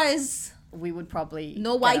 Because we would probably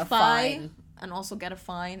no get a Wi-Fi fine. and also get a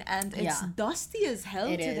fine, and it's Yeah. dusty as hell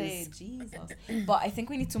It today. is. Jesus. But I think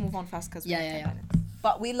we need to move on fast because we Yeah, have yeah, 10 yeah. minutes.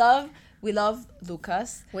 But we love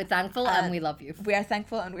Lucas. We're thankful and we love you. We are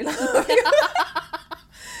thankful and we love you.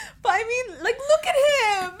 But I mean, like, look at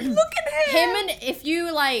him. Look at him. Him, and if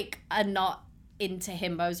you like are not into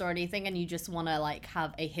himbos or anything and you just want to like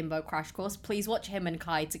have a himbo crash course, please watch him and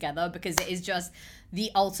Kai together because it is just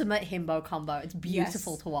the ultimate himbo combo. It's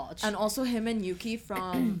beautiful to watch. And also him and Yuki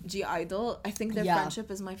from G Idol. I think their Yeah.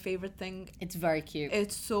 friendship is my favorite thing. It's very cute.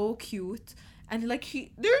 It's so cute. And like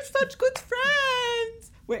they're such good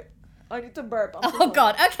friends. Wait, I need to burp. I'm so Oh sorry.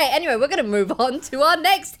 god. Okay, anyway, we're gonna move on to our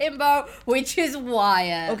next himbo, which is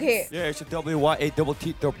Wyatt. Okay. Yeah, it's a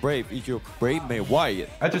W-Y-A-T-T, the brave. Is your brave mate Wyatt?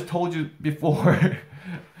 I just told you before.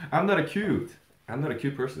 I'm not a cute. I'm not a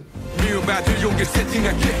cute person. 미움받을 용기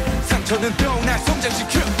세팅할게 상처는 또날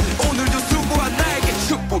성장시켜 오늘도 수고한 나에게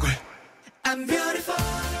축복을 I'm beautiful.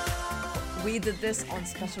 We did this on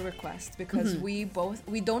special request because we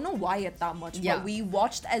don't know Wyatt that much, Yeah. but we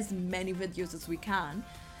watched as many videos as we can.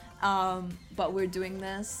 But we're doing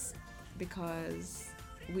this because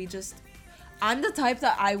I'm the type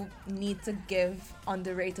that I need to give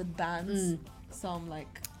underrated bands some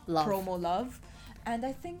like Love. promo love, and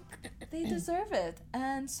I think they deserve it.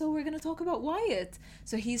 And so we're gonna talk about Wyatt.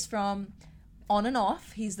 So he's from On and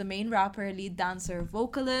Off. He's the main rapper, lead dancer,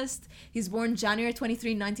 vocalist. He's born January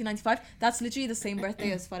 23, 1995. That's literally the same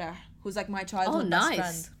birthday as Farah, who's like my childhood best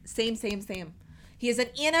nice. friend. Same. He is an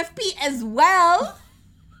ENFP as well.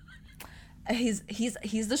 He's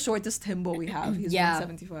the shortest himbo we have. He's Yeah.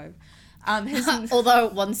 175. Although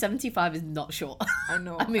 175 is not short. I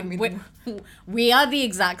know. I mean, we are the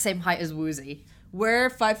exact same height as Woozy. We're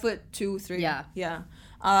 5'2", 3". Yeah. Yeah.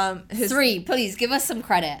 3, please give us some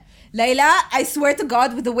credit. Layla, I swear to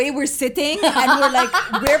God, with the way we're sitting, and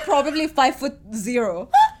we're probably 5'0".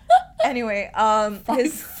 Anyway,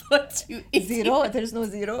 his 5'2". 0. There's no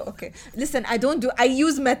 0. Okay. Listen, I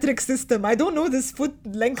use metric system. I don't know this foot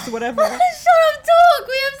length, whatever. Shut up, talk.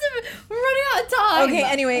 We're running out of time. Okay.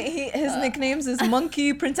 Anyway, his nicknames is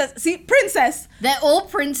Monkey, Princess. See, Princess. They're all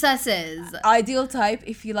princesses. Ideal type.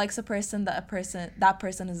 If he likes a person, that person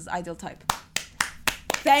is his ideal type.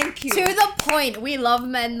 Thank you. To the point. We love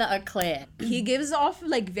men that are clear. He gives off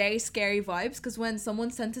like very scary vibes because when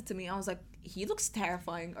someone sent it to me, I was like, he looks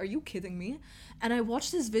terrifying. Are you kidding me? And I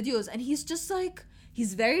watched his videos and he's just like,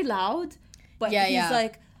 he's very loud, but he's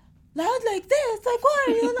like loud like this. Like, what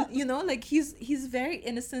are you? You know, like he's very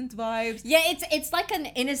innocent vibes. Yeah, it's like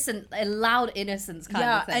a loud innocence kind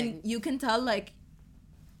of thing. And you can tell like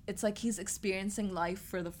it's like he's experiencing life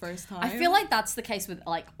for the first time. I feel like that's the case with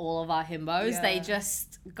like all of our himbos. Yeah. They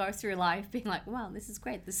just go through life being like, wow, this is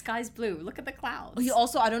great. The sky's blue. Look at the clouds. He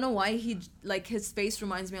also, I don't know why his face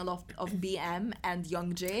reminds me a lot of BM and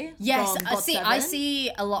Young J. Yes, from I GOT7.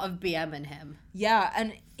 see a lot of BM in him. Yeah,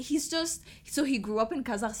 and he's just, so he grew up in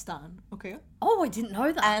Kazakhstan, okay? Oh, I didn't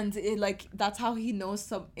know that. And that's how he knows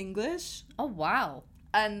some English. Oh, wow.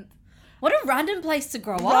 And what a random place to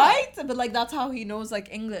grow up. right? But like that's how he knows like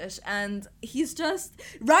English. And he's just,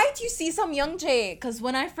 right? You see some Young J. Because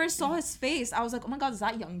when I first saw his face, I was like, oh my God, is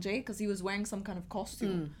that Young J? Because he was wearing some kind of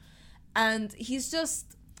costume. And he's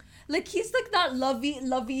just, like he's like that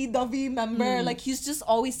lovey-dovey member. Like he's just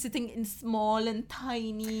always sitting in small and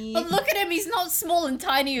tiny. But look at him, he's not small and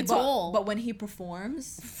tiny at all. But when he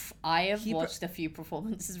performs, I have watched a few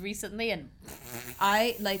performances recently and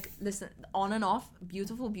I like, listen, On and Off,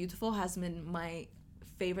 Beautiful has been my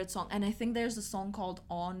favorite song. And I think there's a song called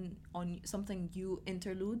On something You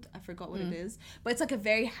Interlude. I forgot what it is. But it's like a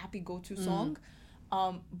very happy go-to song.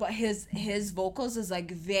 But his vocals is like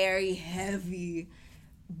very heavy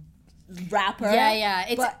rapper.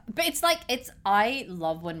 Yeah. But it's like I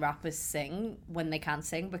love when rappers sing when they can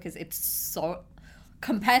sing because it's so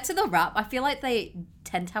compared to the rap, I feel like they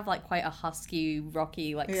tend to have like quite a husky,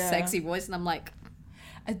 rocky, like sexy voice, and I'm like,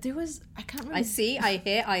 I can't remember. I see, I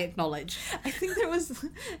hear, I acknowledge. I think there was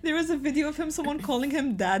a video of someone calling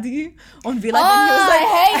him daddy on V Live, Oh, and he was like,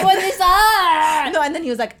 I hate when this are. No, and then he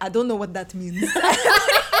was like, I don't know what that means. He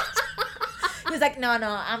was like, no,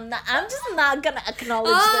 I'm just not gonna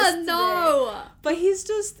acknowledge this today. No. But he's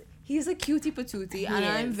a cutie patootie, and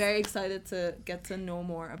I'm is. very excited to get to know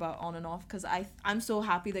more about On and Off because I'm so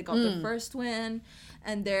happy they got their first win,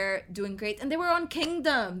 and they're doing great. And they were on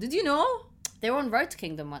Kingdom. Did you know? They were on Road to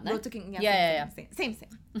Kingdom, weren't they? Road to Kingdom. Yeah. Same.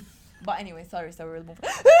 But anyway, sorry, we'll move.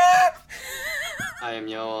 I am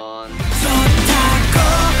Yeon.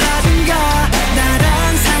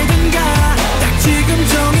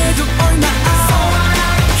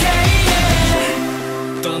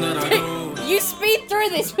 You speed through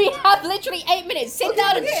this. We have literally Sit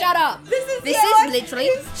down and shut up. This is literally,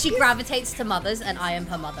 she gravitates to mothers and I am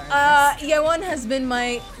her mother. Yeon has been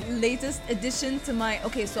my latest addition to my,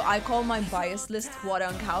 so I call my bias list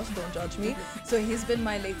Hwarang House, don't judge me. So he's been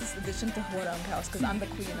my latest addition to Hwarang House because I'm the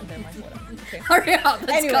queen and they're my Hwarang. Okay. Hurry up,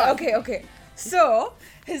 let's go. Okay. So,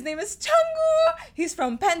 his name is Changwoo. He's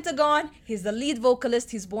from Pentagon. He's the lead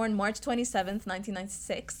vocalist. He's born March 27th,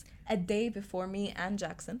 1996. A day before me and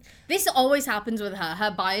Jackson. This always happens with her.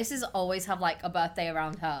 Her biases always have like a birthday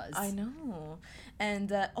around hers. I know. And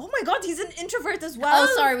oh my god, he's an introvert as well.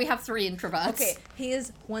 Oh, sorry, we have 3 introverts. Okay, he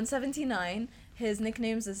is 179. His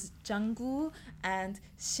nicknames is Janggu and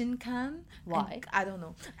Shinkan. Why? I don't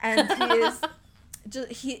know. And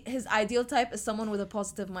his ideal type is someone with a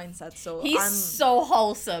positive mindset. So he's so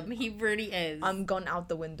wholesome. He really is. I'm gone out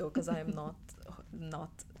the window because I am not.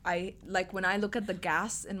 I like when I look at the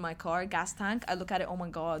gas in my car, gas tank, I look at it, oh my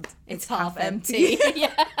god, it's half empty.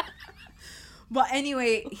 Yeah. But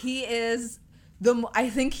anyway, he is I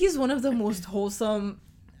think he's one of the most wholesome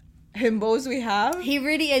himbos we have. He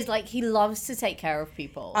really is. Like, he loves to take care of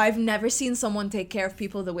people. I've never seen someone take care of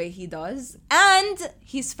people the way he does. And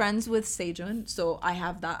he's friends with Sejun, so I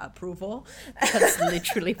have that approval. That's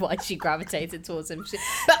literally why she gravitated towards him.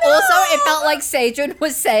 But also, it felt like Sejun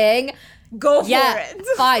was saying, go for it.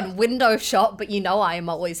 Fine, window shop, but you know I am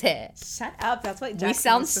always here. Shut up. That's what Jackson we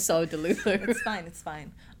sound so delulu. It's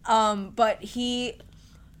fine. But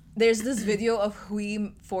there's this video of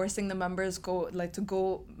Hui forcing the members to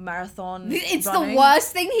go marathon. It's running. The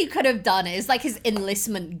worst thing he could have done. It's like his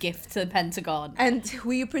enlistment gift to the Pentagon. And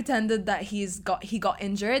Hui pretended that he got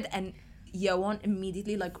injured, and Yeon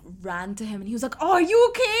immediately ran to him and he was like, "Oh, are you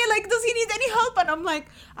okay? Like, does he need any help?" And I'm like,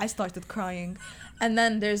 I started crying. And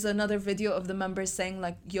then there's another video of the members saying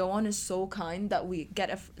Yeon is so kind that we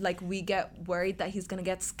get worried that he's gonna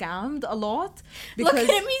get scammed a lot. Look at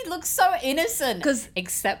him, he looks so innocent.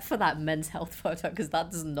 Except for that Men's Health photo, because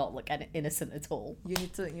that does not look innocent at all. You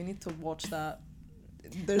need to watch that.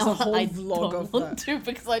 There's a whole vlog of that. I don't want to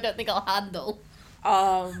because I don't think I'll handle.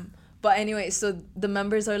 But anyway, so the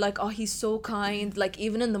members are like, oh, he's so kind. Like,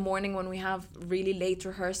 even in the morning when we have really late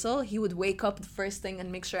rehearsal, he would wake up the first thing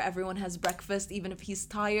and make sure everyone has breakfast, even if he's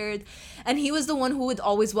tired. And he was the one who would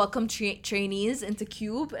always welcome trainees into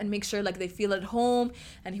Cube and make sure they feel at home.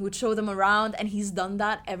 And he would show them around. And he's done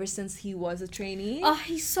that ever since he was a trainee. Oh,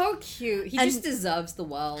 he's so cute. He just deserves the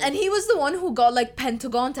world. And he was the one who got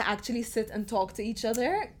Pentagon to actually sit and talk to each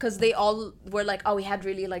other. Because they all were like, oh, we had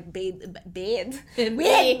really bad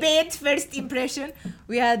first impression.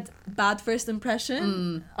 We had bad first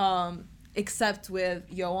impression. Except with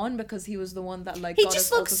Yeon, because he was the one that he just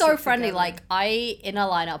looks so friendly. In a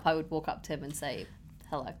lineup, I would walk up to him and say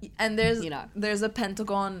hello. And there's a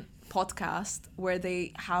Pentagon podcast where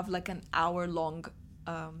they have an hour-long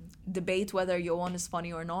debate whether Yeon is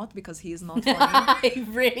funny or not, because he is not funny. He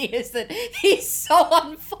really isn't. He's so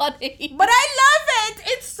unfunny. But I love it.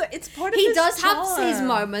 It's part of his He does charm. have his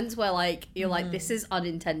moments where you're this is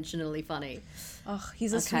unintentionally funny. Oh,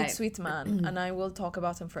 he's a sweet man, and I will talk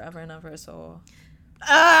about him forever and ever. So,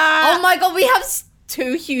 oh my god, we have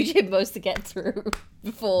 2 huge himbos to get through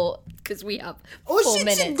before, because we have 4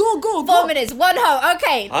 minutes. Shit, go. 4 minutes, one ho.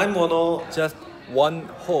 Okay. I'm Wono. Just one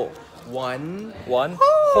ho. One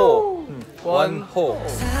ho. One ho.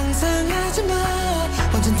 상상하지 마.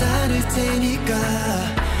 완전 다를 테니까.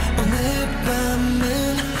 오늘 밤은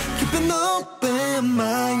keep an open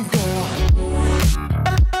mind, girl.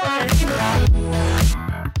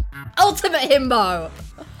 Ultimate himbo.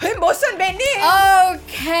 Himbo Sunbeni.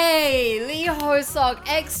 Okay, Lee Ho-seok,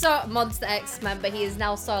 EXO Monster X member. He is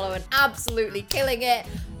now solo and absolutely killing it.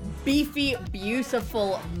 Beefy,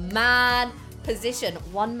 beautiful man. Position,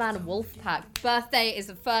 one-man wolf pack. Birthday is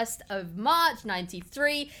the 1st of March,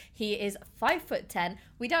 93. He is 5'10".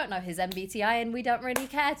 We don't know his MBTI and we don't really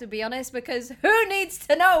care, to be honest, because who needs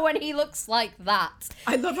to know when he looks like that?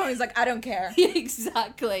 I love how he's I don't care.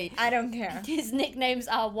 Exactly. I don't care. His nicknames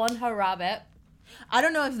are One Ho Rabbit. I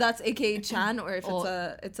don't know if that's AKA Chan or if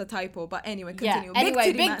it's a typo, but anyway, continue. Yeah.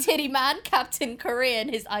 Anyway, big titty man, Captain Korean.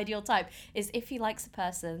 His ideal type is if he likes a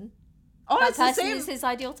person. Oh, that it's the person same. is his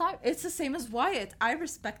ideal type. It's the same as Wyatt. I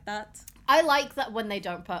respect that. I like that when they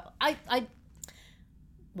don't put.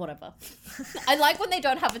 Whatever. I like when they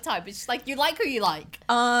don't have a type. It's just you like who you like.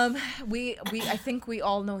 I think we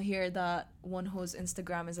all know here that Wonho's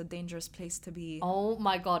Instagram is a dangerous place to be. Oh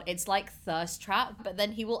my god, it's like thirst trap, but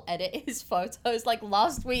then he will edit his photos.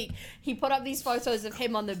 Last week, he put up these photos of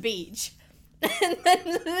him on the beach, and then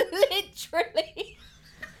literally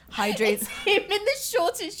hydrates him in the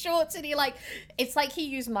shortest shorts, and it's like he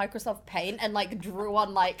used Microsoft Paint and like drew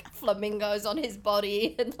on like flamingos on his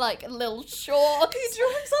body and like little shorts. He drew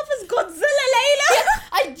himself as Godzilla, Layla.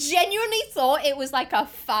 I genuinely thought it was like a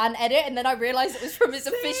fan edit, and then I realized it was from his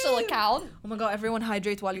official account. Oh my god, everyone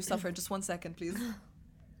hydrate while you suffer. Just 1 second, please.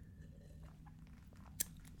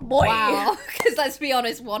 Boy. Wow. Because let's be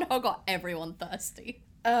honest, Wonho got everyone thirsty.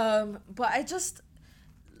 But I just,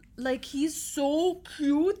 like, he's so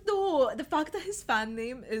cute though. The fact that his fan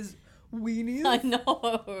name is Weenies. I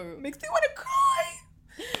know. Makes me want to cry.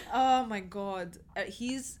 Oh my god.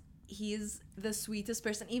 He's the sweetest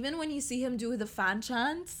person. Even when you see him do the fan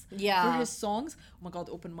chants for his songs. Oh my god,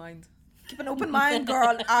 open mind. Keep an open mind,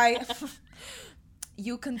 girl.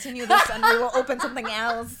 You continue this and we will open something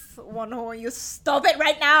else. Wonho, you stop it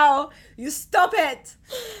right now. You stop it.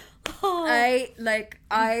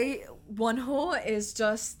 Wonho is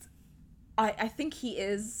just, I think he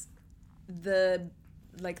is the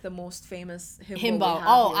most famous himbo.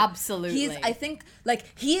 Oh, absolutely. I think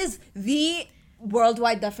he is the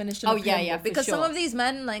worldwide definition of himbo. Yeah, because sure. some of these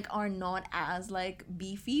men are not as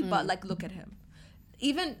beefy, but look at him.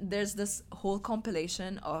 Even there's this whole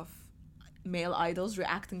compilation of male idols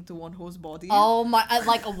reacting to Wonho's body. Oh my,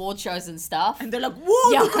 like award shows and stuff. And they're like,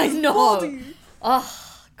 whoa, yeah, look at I his know. body.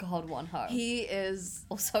 Oh God, Wonho. He is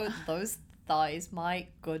also those thighs. My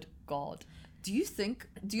good God. Do you think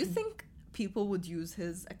people would use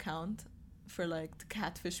his account for to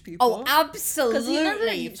catfish people? Oh, absolutely. Because he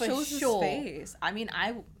never shows sure. his face. I mean,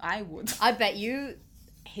 I would. I bet you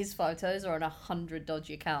his photos are on 100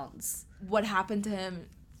 dodgy accounts. What happened to him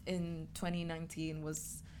in 2019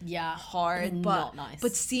 was hard, not nice.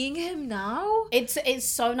 But seeing him now, it's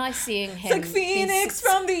so nice seeing him. It's like Phoenix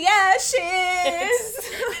from the ashes.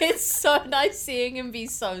 It's so nice seeing him be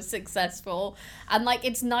so successful, and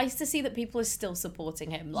it's nice to see that people are still supporting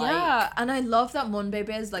him. And I love that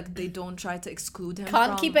Monbebe they don't try to exclude him.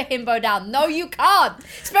 Can't keep a himbo down. No, you can't.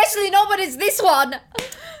 Especially not when it's this one.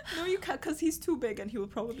 No, you can't, because he's too big and he will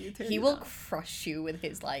probably tear you will down. crush you with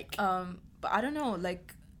his But I don't know.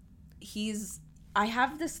 I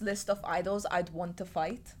have this list of idols I'd want to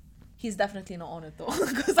fight. He's definitely not on it though.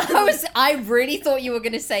 I really thought you were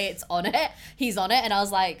gonna say it's on it. He's on it, and I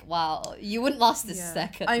was like, wow, you wouldn't last a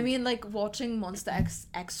second. I mean, watching Monster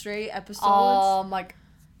X-Ray episodes. Oh my.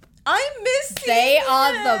 I miss They him.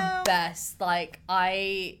 are the best. I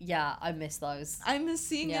miss those. I miss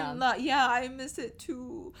seeing him. I miss it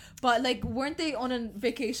too. But weren't they on a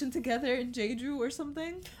vacation together in Jeju or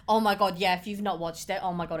something? Oh my god, yeah. If you've not watched it,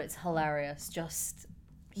 oh my god, it's hilarious. Just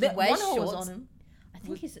he wears shorts. On him. I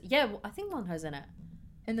think he's I think Wonho's in it.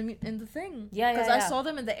 In the thing. Yeah, because I saw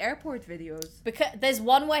them in the airport videos. Because there's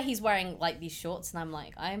one where he's wearing these shorts, and I'm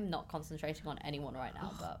like, I'm not concentrating on anyone right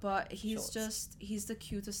now. But he's he's the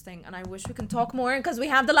cutest thing, and I wish we can talk more because we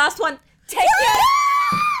have the last one.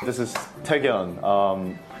 Taecyeon! This is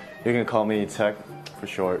Taecyeon. You can call me Tech for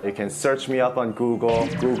short. You can search me up on Google.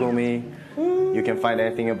 Google me. You can find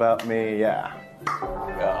anything about me. Yeah.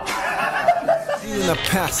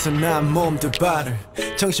 앞에서 난 몸도 바를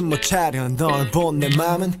정신 못 차려 널 본 내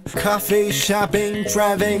맘은 Coffee, shopping,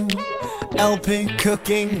 driving LP,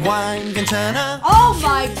 cooking, wine 괜찮아 Oh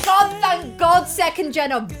my god, thank god second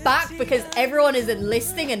gen are back because everyone is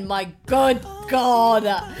enlisting and my good god.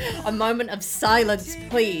 A moment of silence,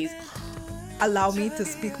 please. Allow me to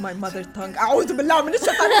speak my mother tongue. أعوذ بالله من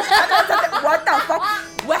الشيطان What the fuck?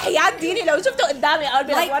 وحياة ديني لو شفته قدامي I'll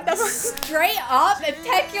be like what the fuck? Straight up, if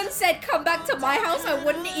Taecyeon said come back to my house, I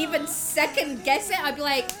wouldn't even second guess it. I'd be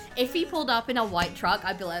like, if he pulled up in a white truck,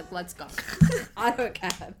 I'd be like, let's go. I don't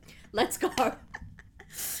care. Let's go.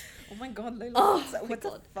 Oh my god, Layla. What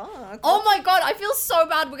the fuck? Oh my god, I feel so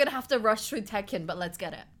bad we're gonna have to rush through Taecyeon, but let's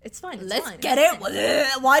get it. It's fine. Let's get it.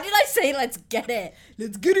 Why did I say let's get it?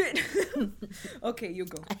 Let's get it. Okay, you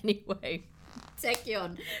go. Anyway,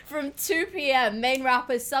 Taecyeon from 2 p.m. Main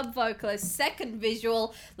rapper, sub vocalist, second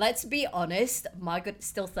visual. Let's be honest. My good,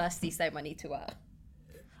 still thirsty. Say my need to wear.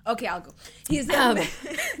 Okay, I'll go. He's no,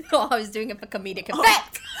 I was doing it for comedic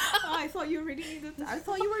effect. I thought you already needed that. I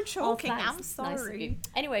thought you were choking. I'm sorry. Nice.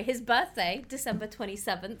 Anyway, his birthday, December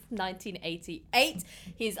 27th, 1988.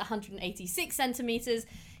 He's 186 centimeters.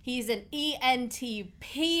 He's an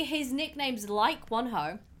ENTP. His nicknames like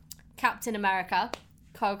Wonho, Captain America,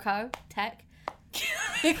 Coco, Tech.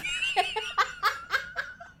 The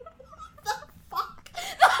fuck?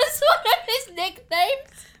 That's one of his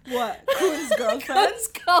nicknames. What? Kun's girlfriend? Kun's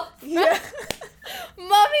girlfriend. Yeah.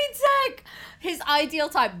 Mummy Tech. His ideal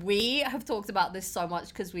type. We have talked about this so much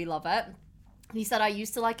because we love it. He said, I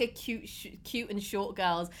used to like a cute and short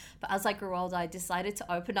girls, but as I grew older, I decided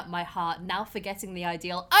to open up my heart. Now forgetting the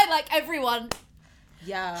ideal, I like everyone.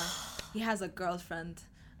 Yeah, he has a girlfriend,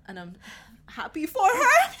 and I'm happy for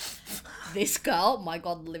her. This girl, my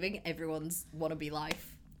God, living everyone's wannabe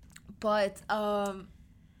life. But oh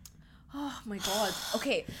my God.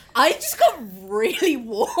 Okay, I just got really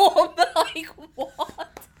warm. Like,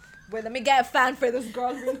 what? wait, let me get a fan for this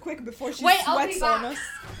girl real quick before she I'll be sweats on back. us.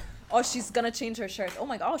 Oh, she's gonna change her shirt. Oh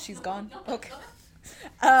my God, she's gone. Okay.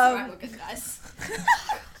 Alright, we're good, guys.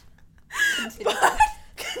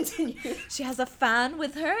 Continue. She has a fan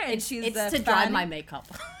with her, and It's she's to dry my makeup.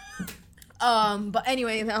 But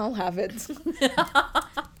anyway, I'll have it.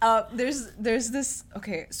 There's this.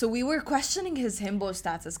 Okay, so we were questioning his himbo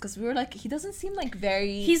status because we were like, he doesn't seem like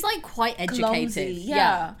very. He's like quite educated. Clumsy.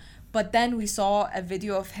 Yeah. But then we saw a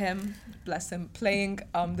video of him, bless him, playing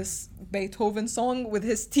this Beethoven song with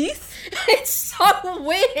his teeth. It's so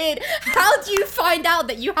weird. How do you find out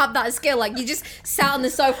that you have that skill? Like, you just sat on the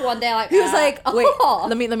sofa one day, like He was like, wait, oh.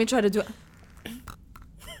 let me try to do it.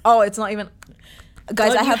 Oh, it's not even.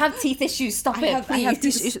 Guys, God, I you have have teeth issues. Stop I it, have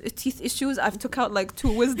please. teeth issues. I've took out like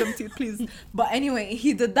 2 wisdom teeth, please. But anyway,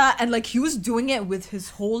 he did that, and like he was doing it with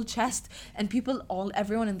his whole chest, and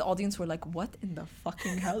everyone in the audience were like, "What in the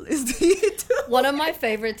fucking hell is he doing?" One of my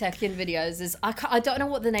favorite Tekken videos is I don't know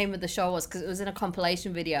what the name of the show was because it was in a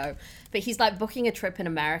compilation video, but he's like booking a trip in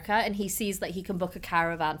America, and he sees that he can book a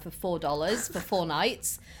caravan for $4 for 4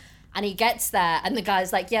 nights. And he gets there, and the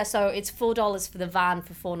guy's like, yeah, so it's $4 for the van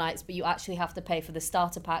for 4 nights, but you actually have to pay for the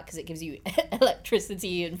starter pack because it gives you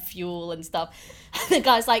electricity and fuel and stuff. And the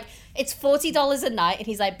guy's like, it's $40 a night. And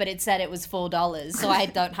he's like, but it said it was $4. So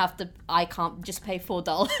I can't just pay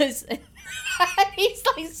 $4. And he's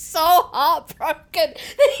like so heartbroken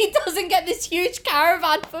that he doesn't get this huge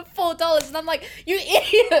caravan for $4. And I'm like, you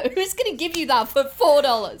idiot, who's going to give you that for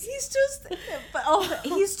 $4?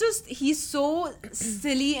 He's so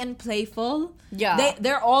silly and playful. Yeah.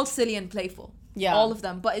 They're all silly and playful. Yeah. All of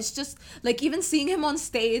them. But it's just like even seeing him on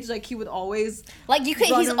stage, like he would always like he's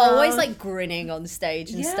run always around. like grinning on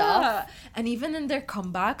stage and stuff. And even in their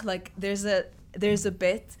comeback, like there's a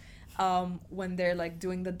bit when they're like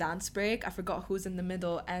doing the dance break. I forgot who's in the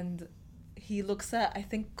middle, and he looks at, I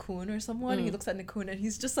think, Kun or someone. He looks at Nikun, and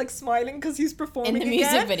he's just like smiling because he's performing in the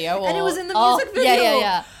music video. And it was in the music video.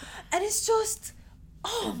 Yeah. And it's just,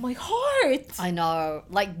 oh, my heart. I know.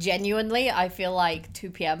 Like, genuinely, I feel like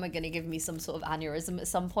 2PM are going to give me some sort of aneurysm at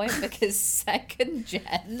some point because second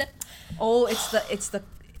gen. Oh,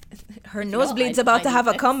 her nosebleed's about to have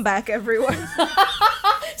a comeback, everyone.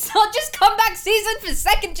 It's not just comeback season for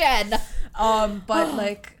second gen. But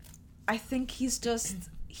like, I think he's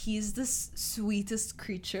the sweetest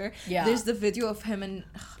creature. Yeah. There's the video of him, and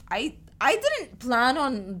I didn't plan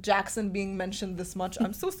on Jackson being mentioned this much.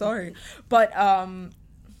 I'm so sorry. But I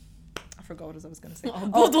forgot what I was gonna say.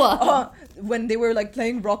 When they were like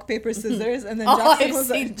playing rock, paper, scissors, and then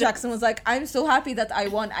Jackson was like, I'm so happy that I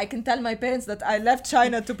won. I can tell my parents that I left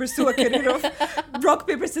China to pursue a career of rock,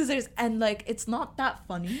 paper, scissors. And like, it's not that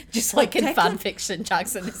funny. Just like in fan fiction,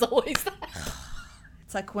 Jackson is always there.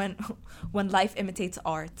 It's like when life imitates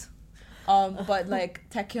art. But like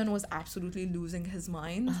Taecyeon was absolutely losing his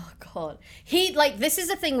mind. Oh God, this is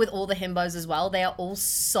the thing with all the himbos as well. They are all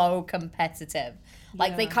so competitive.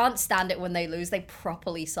 Like they can't stand it when they lose. They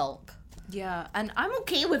properly sulk. Yeah, and I'm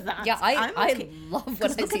okay with that. Yeah, I'm okay. I love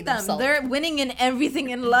when I see them sulk. They're winning in everything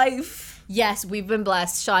in life. Yes, we've been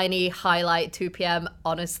blessed. Shiny highlight 2PM.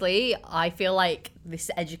 Honestly, I feel like this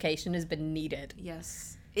education has been needed.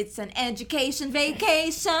 Yes, it's an education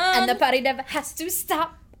vacation, and the party never has to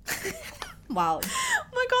stop. Wow. Oh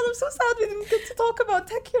my God, I'm so sad we didn't get to talk about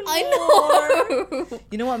Taecyeon more. I know.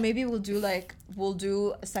 You know what? Maybe we'll do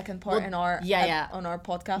a second part on our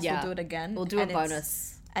podcast. Yeah. We'll do it again. We'll do a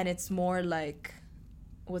bonus. And it's more like,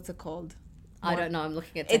 what's it called? I don't know. I'm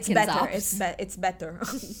looking at It's Taecyeon's better. apps. It's better.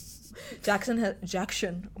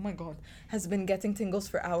 Jackson, oh my God, has been getting tingles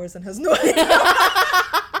for hours and has no idea.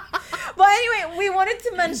 But anyway, we wanted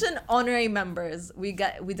to mention honorary members. We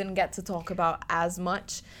didn't get to talk about as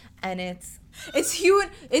much, and it's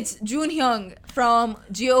Joonhyung from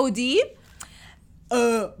G.O.D.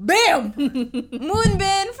 Bam!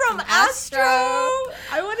 Moonbin from Astro.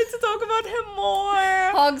 I wanted to talk about him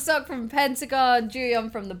more. Hogsuk from Pentagon,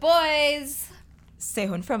 Jooyeon from The Boys,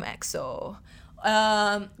 Sehun from EXO.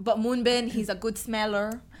 But Moonbin, he's a good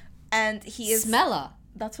smeller, and he is smeller.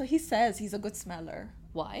 That's what he says. He's a good smeller.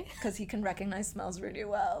 Why? Because he can recognize smells really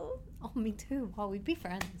well. Oh, me too. Wow, we'd be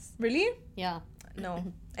friends. Really? Yeah. No.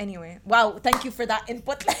 Anyway. Wow, thank you for that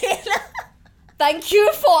input, Layla. Thank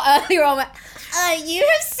you for earlier on. You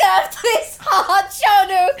have served this heart,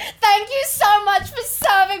 Shonu. Thank you so much for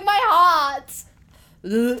serving my heart.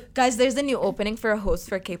 Guys, there's a new opening for a host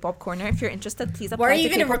for K-pop Corner. If you're interested, please apply. Where are you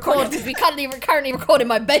going to record? Because we currently record in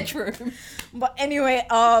my bedroom. But anyway,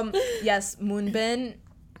 yes, Moonbin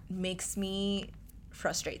makes me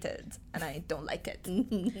frustrated, and I don't like it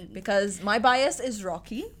because my bias is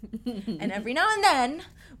Rocky, and every now and then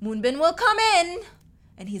Moonbin will come in,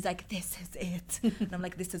 and he's like, "This is it," and I'm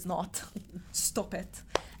like, "This is not. Stop it."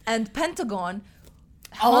 And Pentagon.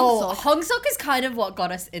 Hongsuk is kind of what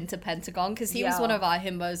got us into Pentagon because he was one of our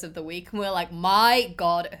himbos of the week, and we were like, my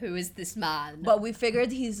God, who is this man? But we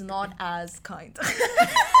figured he's not as kind.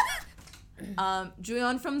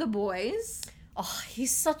 Juyeon from The Boys. Oh,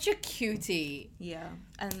 he's such a cutie. Yeah.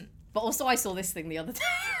 But also I saw this thing the other day.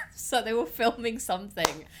 So they were filming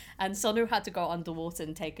something and Sonu had to go underwater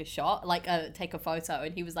and take a shot, take a photo,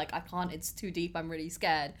 and he was like, I can't, it's too deep, I'm really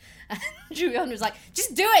scared. And Juyeon was like,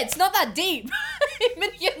 just do it, it's not that deep. Him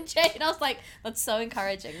and Hyunjae, and I was like, that's so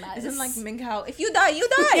encouraging. That isn't like Minghao, if you die, you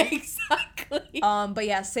die. Exactly. But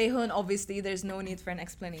yeah, Sehun, obviously there's no need for an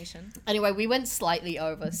explanation. Anyway, we went slightly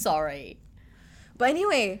over, sorry. But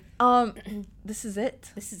anyway, this is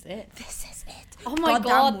it. This is it. Oh my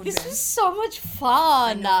God, this was so much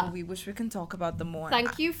fun. I know, we wish we can talk about them more.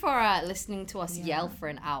 Thank you for listening to us yell for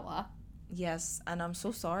an hour. Yes, and I'm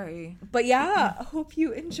so sorry. But yeah, I hope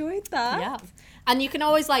you enjoyed that. Yeah. And you can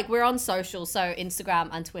always, we're on social, so Instagram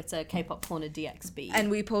and Twitter, K-Pop Corner DXB.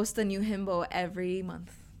 And we post a new himbo every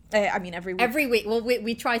month. Every week. Every week. Well,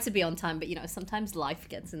 we try to be on time, but, sometimes life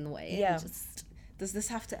gets in the way. Yeah. Does this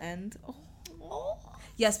have to end? Oh.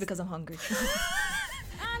 Yes, because I'm hungry.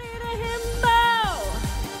 I need a himbo.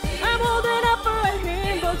 I'm holding up for a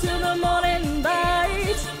himbo till the morning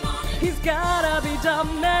light. He's gotta be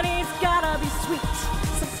dumb and he's gotta be sweet.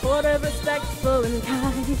 Supportive, respectful and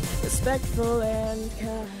kind. Respectful and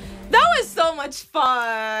kind. That was so much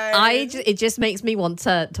fun. It just makes me want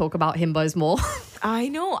to talk about himbos more. I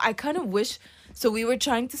know. I kind of wish. So we were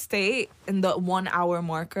trying to stay in the 1 hour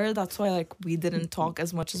marker. That's why we didn't talk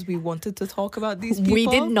as much as we wanted to talk about these people. We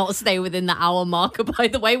did not stay within the hour marker, by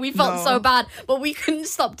the way. We felt so bad, but we couldn't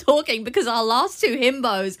stop talking because our last two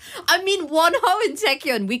himbos, Wonho and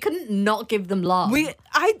Taekyun, we couldn't not give them love.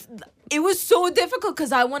 It was so difficult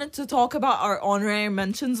because I wanted to talk about our honorary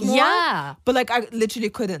mentions more. Yeah. But I literally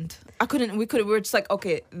couldn't. We were just like,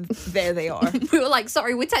 okay, there they are. We were like,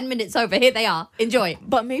 sorry, we're 10 minutes over. Here they are. Enjoy.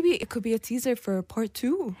 But maybe it could be a teaser for part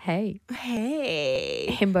 2. Hey.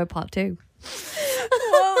 Himbo part 2.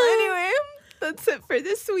 Well, anyway, that's it for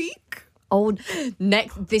this week. Oh,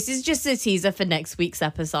 this is just a teaser for next week's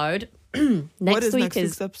episode. Next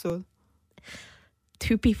week's episode?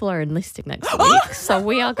 2 people are enlisting next week. So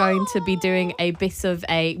we are going to be doing a bit of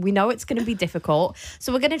we know it's going to be difficult.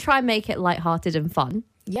 So we're going to try and make it lighthearted and fun.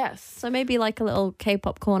 Yes. So maybe a little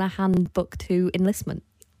K-pop corner handbook to enlistment.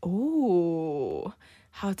 Oh,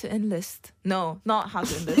 how to enlist. No, not how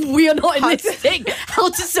to enlist. We are not enlisting. How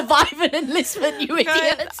to survive an enlistment, you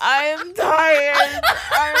idiots. I am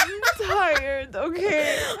tired,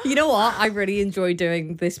 okay? You know what? I really enjoy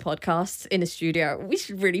doing this podcast in a studio. We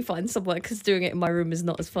should really find somewhere because doing it in my room is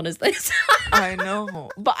not as fun as this. I know.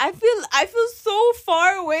 But I feel so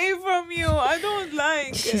far away from you. I don't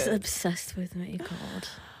like She's it. obsessed with me, God.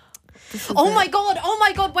 Oh my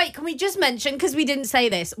god, wait, can we just mention, because we didn't say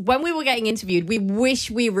this, when we were getting interviewed, we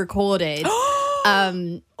wish we recorded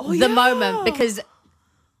the moment, because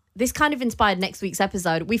this kind of inspired next week's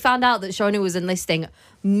episode. We found out that Shonu was enlisting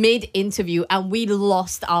mid-interview and we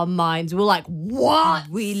lost our minds. We were like, what?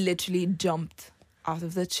 We literally jumped out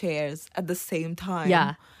of the chairs at the same time.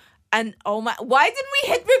 Yeah. And why didn't we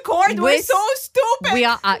hit record? We're so stupid. We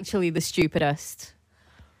are actually the stupidest.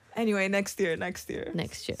 Anyway, next year.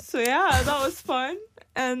 So yeah, that was fun.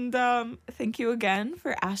 And thank you again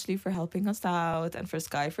for Ashley for helping us out and for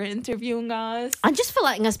Sky for interviewing us. And just for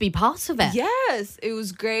letting us be part of it. Yes, it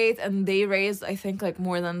was great. And they raised, I think,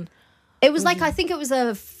 more than... It was I think it was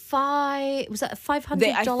a $500?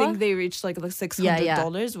 I think they reached like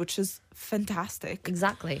 $600, which is fantastic.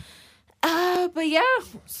 Exactly. But yeah,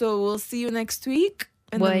 so we'll see you next week.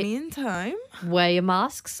 In the meantime, wear your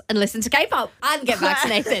masks and listen to K-pop and get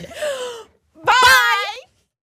vaccinated.